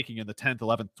that they're taking in the 10th,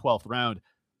 11th, 12th round,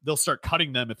 they'll start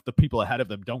cutting them if the people ahead of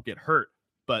them don't get hurt.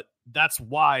 But that's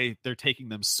why they're taking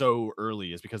them so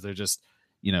early, is because they're just,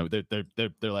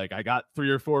 they're like, I got 3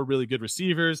 or 4 really good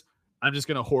receivers. I'm just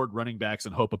going to hoard running backs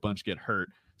and hope a bunch get hurt.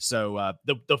 So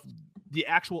the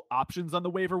actual options on the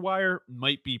waiver wire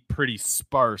might be pretty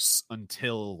sparse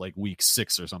until like week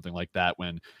 6 or something like that,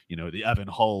 when, the Evan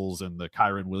Hulls and the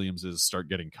Kyron Williamses start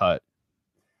getting cut.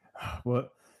 Well,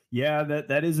 yeah,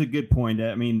 that is a good point.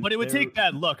 I mean, but it would take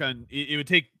bad luck it would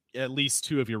take at least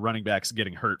 2 of your running backs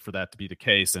getting hurt for that to be the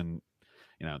case. And,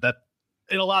 that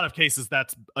in a lot of cases,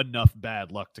 that's enough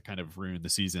bad luck to kind of ruin the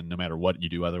season, no matter what you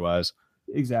do otherwise.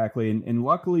 Exactly. And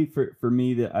luckily for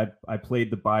me that I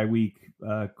played the bye week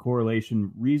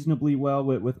correlation reasonably well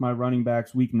with my running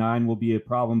backs. Week 9 will be a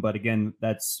problem, but again,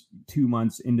 that's 2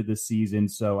 months into the season.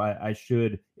 So I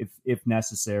should, if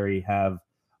necessary, have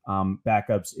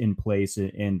backups in place.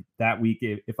 And that week,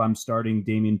 if I'm starting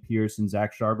Damian Pierce and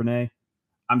Zach Charbonnet,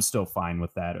 I'm still fine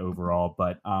with that overall.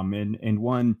 But and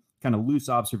one kind of loose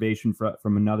observation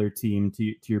from another team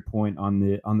to your point on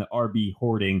the RB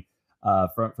hoarding.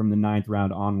 From the 9th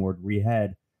round onward, we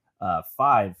had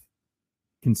 5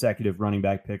 consecutive running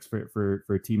back picks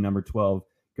for team number 12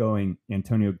 going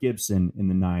Antonio Gibson in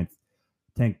the 9th,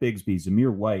 Tank Bigsby,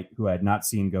 Zamir White, who I had not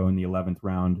seen go in the 11th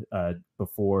round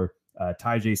before,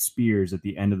 Tyjae Spears at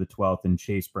the end of the 12th, and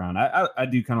Chase Brown. I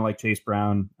do kind of like Chase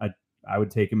Brown. I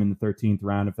would take him in the 13th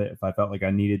round if I felt like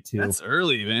I needed to. That's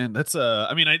early, man. That's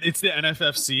I mean, it's the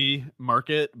NFFC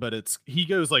market, but he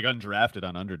goes like undrafted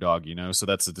on Underdog, so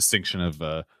that's a distinction of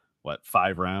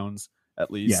 5 rounds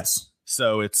at least. Yes.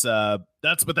 So it's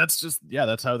that's just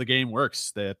that's how the game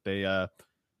works. That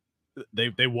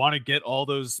they want to get all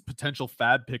those potential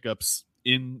fab pickups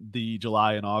in the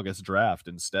July and August draft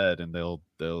instead, and they'll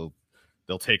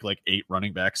take like 8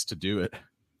 running backs to do it.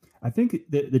 I think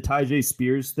the Tyjae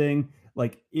Spears thing,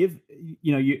 like if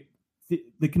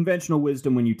the conventional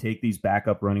wisdom when you take these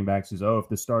backup running backs is, if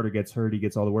the starter gets hurt, he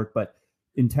gets all the work. But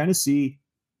in Tennessee,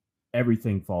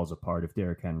 everything falls apart if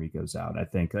Derrick Henry goes out, I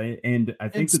think. And I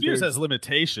think Spears has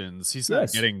limitations. He's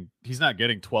not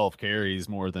getting 12 carries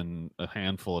more than a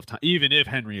handful of times. Even if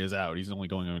Henry is out, he's only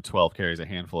going on 12 carries a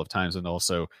handful of times, and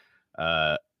also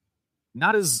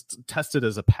not as tested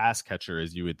as a pass catcher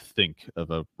as you would think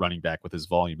of a running back with his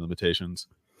volume limitations.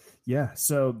 Yeah,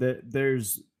 so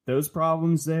there's those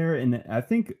problems there, and I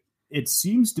think it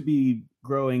seems to be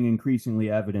growing increasingly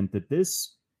evident that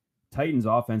this Titans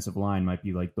offensive line might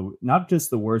be like not just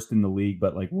the worst in the league,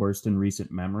 but like worst in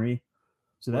recent memory.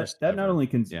 So that not only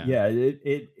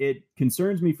it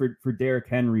concerns me for Derrick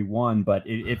Henry, one, but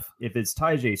if it's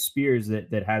Tyjae Spears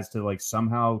that has to like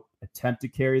somehow attempt to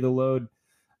carry the load,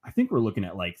 I think we're looking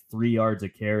at like 3 yards a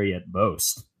carry at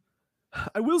most.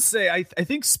 I will say, I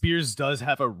think Spears does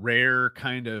have a rare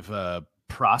kind of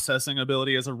processing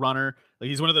ability as a runner. Like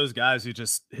he's one of those guys who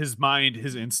just, his mind,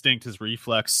 his instinct, his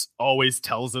reflex always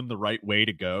tells him the right way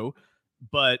to go.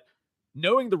 But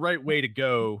knowing the right way to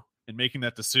go and making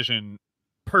that decision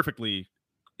perfectly,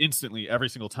 instantly, every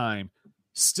single time,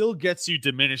 still gets you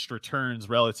diminished returns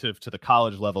relative to the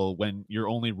college level when you're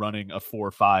only running a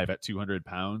 4.5 at 200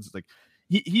 pounds. Like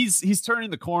he's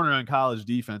turning the corner on college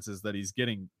defenses that he's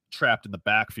getting trapped in the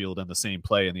backfield on the same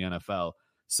play in the NFL.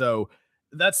 So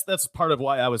that's part of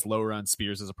why I was lower on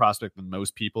Spears as a prospect than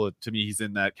most people. To me, he's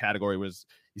in that category where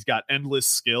he's got endless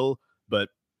skill, but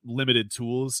limited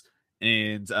tools.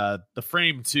 And the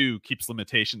frame too keeps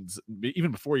limitations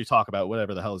even before you talk about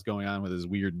whatever the hell is going on with his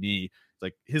weird knee.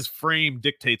 Like his frame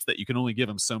dictates that you can only give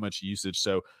him so much usage.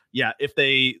 So yeah, if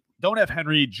they don't have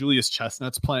Henry, Julius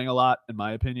Chestnut's playing a lot, in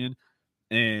my opinion.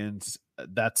 And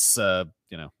that's,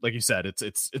 like you said,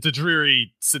 it's a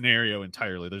dreary scenario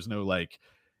entirely. There's no like,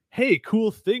 hey,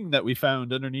 cool thing that we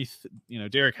found underneath,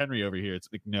 Derrick Henry over here. It's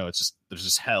like, no, it's just, there's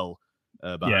just hell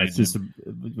behind him. It's just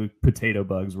potato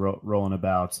bugs rolling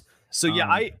about. So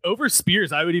yeah, over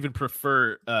Spears, I would even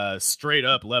prefer straight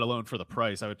up, let alone for the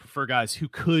price. I would prefer guys who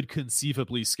could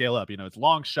conceivably scale up. It's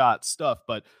long shot stuff,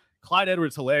 but Clyde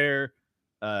Edwards-Helaire,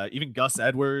 even Gus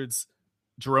Edwards,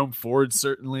 Jerome Ford,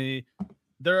 certainly.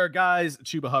 There are guys,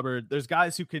 Chuba Hubbard, there's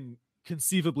guys who can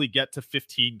conceivably get to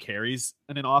 15 carries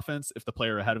in an offense if the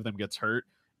player ahead of them gets hurt,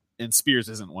 and Spears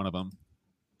isn't one of them.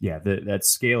 Yeah, that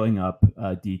scaling up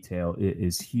detail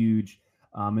is huge.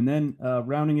 And then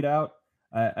rounding it out,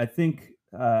 I think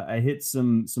I hit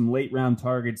some late round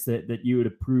targets that you would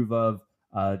approve of.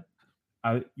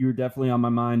 You were definitely on my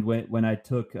mind when I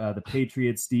took the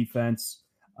Patriots defense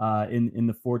in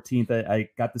the 14th. I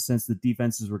got the sense that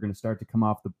defenses were going to start to come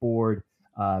off the board.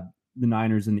 The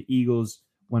Niners and the Eagles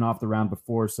went off the round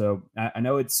before. So I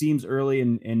know it seems early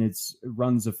and it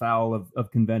runs afoul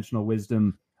of conventional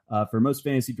wisdom. For most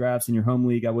fantasy drafts in your home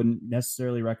league, I wouldn't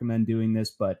necessarily recommend doing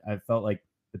this, but I felt like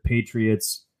the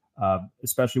Patriots,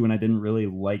 especially when I didn't really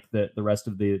like the rest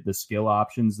of the skill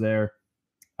options there,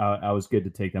 I was good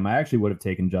to take them. I actually would have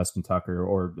taken Justin Tucker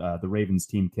or the Ravens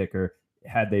team kicker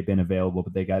had they been available,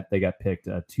 but they got picked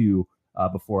 2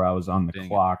 before I was on the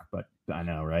clock. But I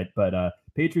know, right? But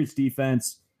Patriots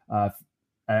defense,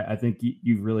 I think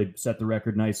you've really set the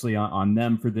record nicely on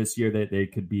them for this year, that they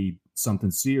could be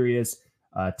something serious.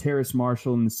 Terrace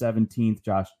Marshall in the 17th,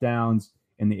 Josh Downs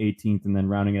in the 18th, and then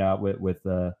rounding it out with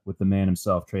the man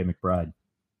himself, Trey McBride.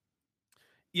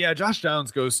 Yeah, Josh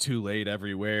Downs goes too late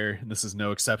everywhere, and this is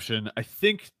no exception. I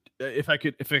think if I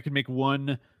could make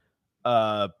one,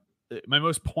 my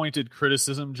most pointed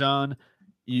criticism, John,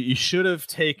 you should have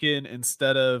taken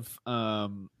instead of I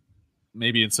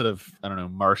don't know,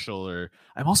 Marshall, or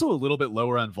I'm also a little bit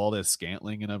lower on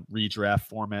Valdez-Scantling in a redraft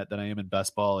format than I am in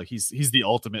best ball. Like he's the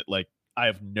ultimate, like, I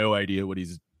have no idea what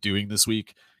he's doing this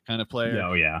week kind of player.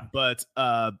 Oh yeah. But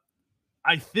I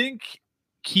think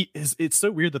it's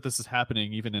so weird that this is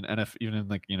happening even in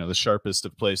like, you know, the sharpest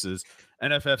of places,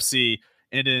 NFFC,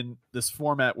 and in this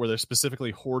format where they're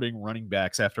specifically hoarding running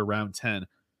backs after round 10.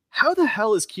 How the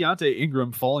hell is Keontae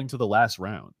Ingram falling to the last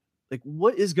round? Like,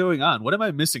 what is going on? What am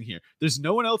I missing here? There's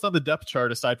no one else on the depth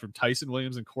chart aside from Tyson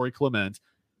Williams and Corey Clement.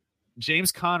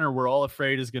 James Conner, we're all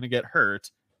afraid, is going to get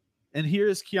hurt. And here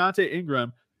is Keontae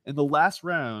Ingram in the last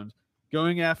round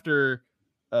going after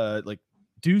like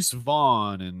Deuce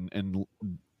Vaughn and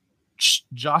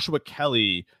Joshua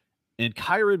Kelly and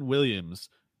Kyron Williams.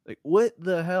 Like, what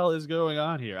the hell is going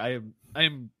on here? I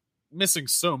am missing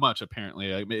so much.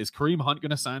 Apparently, is Kareem Hunt going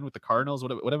to sign with the Cardinals?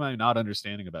 What am I not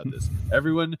understanding about this?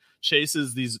 Everyone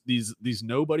chases these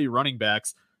nobody running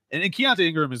backs, and Keontae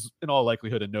Ingram is in all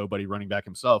likelihood a nobody running back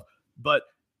himself. But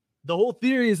the whole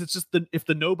theory is it's just that if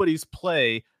the nobodies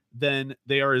play, then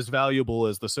they are as valuable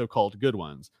as the so-called good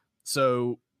ones.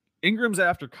 So Ingram's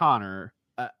after Connor.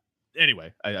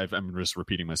 Anyway, I'm just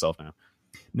repeating myself now.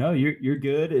 No, you're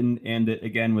good, and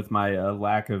again, with my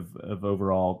lack of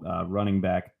overall running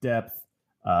back depth,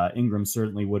 Ingram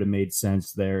certainly would have made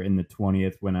sense there in the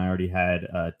 20th when I already had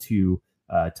two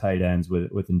tight ends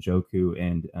with Njoku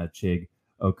and Chig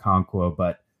Okonkwo.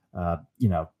 But you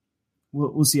know,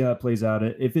 we'll see how it plays out.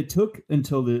 If it took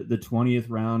until the 20th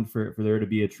round for there to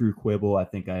be a true quibble, I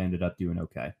think I ended up doing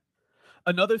okay.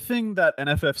 Another thing that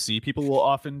NFFC people will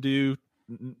often do,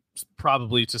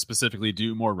 probably to specifically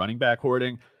do more running back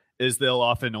hoarding, is they'll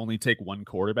often only take one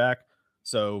quarterback.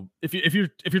 So if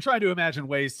you're trying to imagine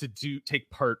ways to take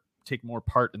more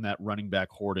part in that running back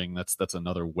hoarding, that's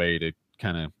another way to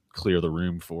kind of clear the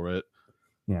room for it.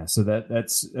 Yeah, so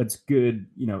that's good,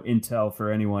 you know, intel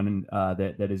for anyone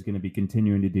that is going to be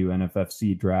continuing to do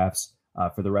NFFC drafts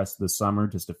for the rest of the summer,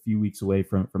 just a few weeks away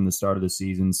from the start of the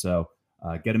season. So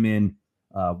get them in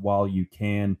while you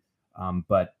can.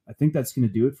 But I think that's going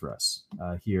to do it for us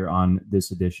here on this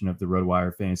edition of the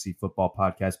RotoWire Fantasy Football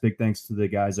Podcast. Big thanks to the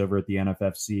guys over at the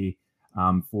NFFC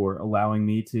for allowing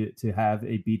me to have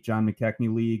a Beat John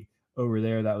McKechnie League over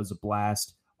there. That was a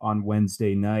blast on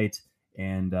Wednesday night.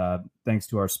 And thanks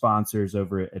to our sponsors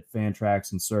over at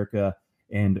Fantrax and Circa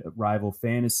and Rival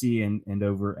Fantasy and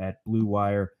over at Blue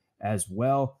Wire as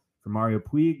well. For Mario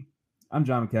Puig, I'm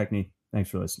John McKechnie. Thanks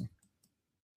for listening.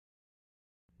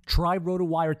 Try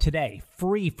RotoWire today,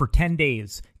 free for 10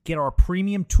 days. Get our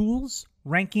premium tools,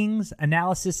 rankings,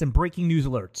 analysis, and breaking news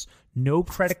alerts. No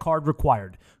credit card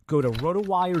required. Go to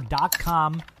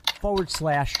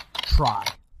rotowire.com/try.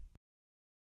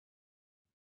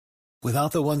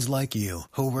 Without the ones like you,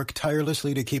 who work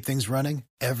tirelessly to keep things running,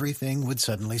 everything would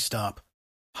suddenly stop.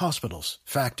 Hospitals,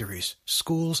 factories,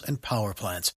 schools, and power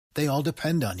plants, they all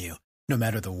depend on you. No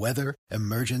matter the weather,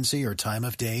 emergency, or time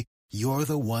of day, you're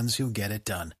the ones who get it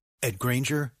done. At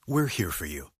Grainger, we're here for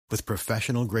you with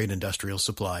professional-grade industrial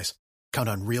supplies. Count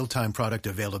on real-time product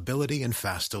availability and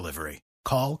fast delivery.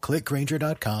 Call, click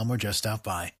Grainger.com, or just stop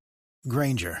by.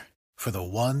 Grainger, for the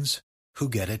ones who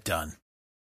get it done.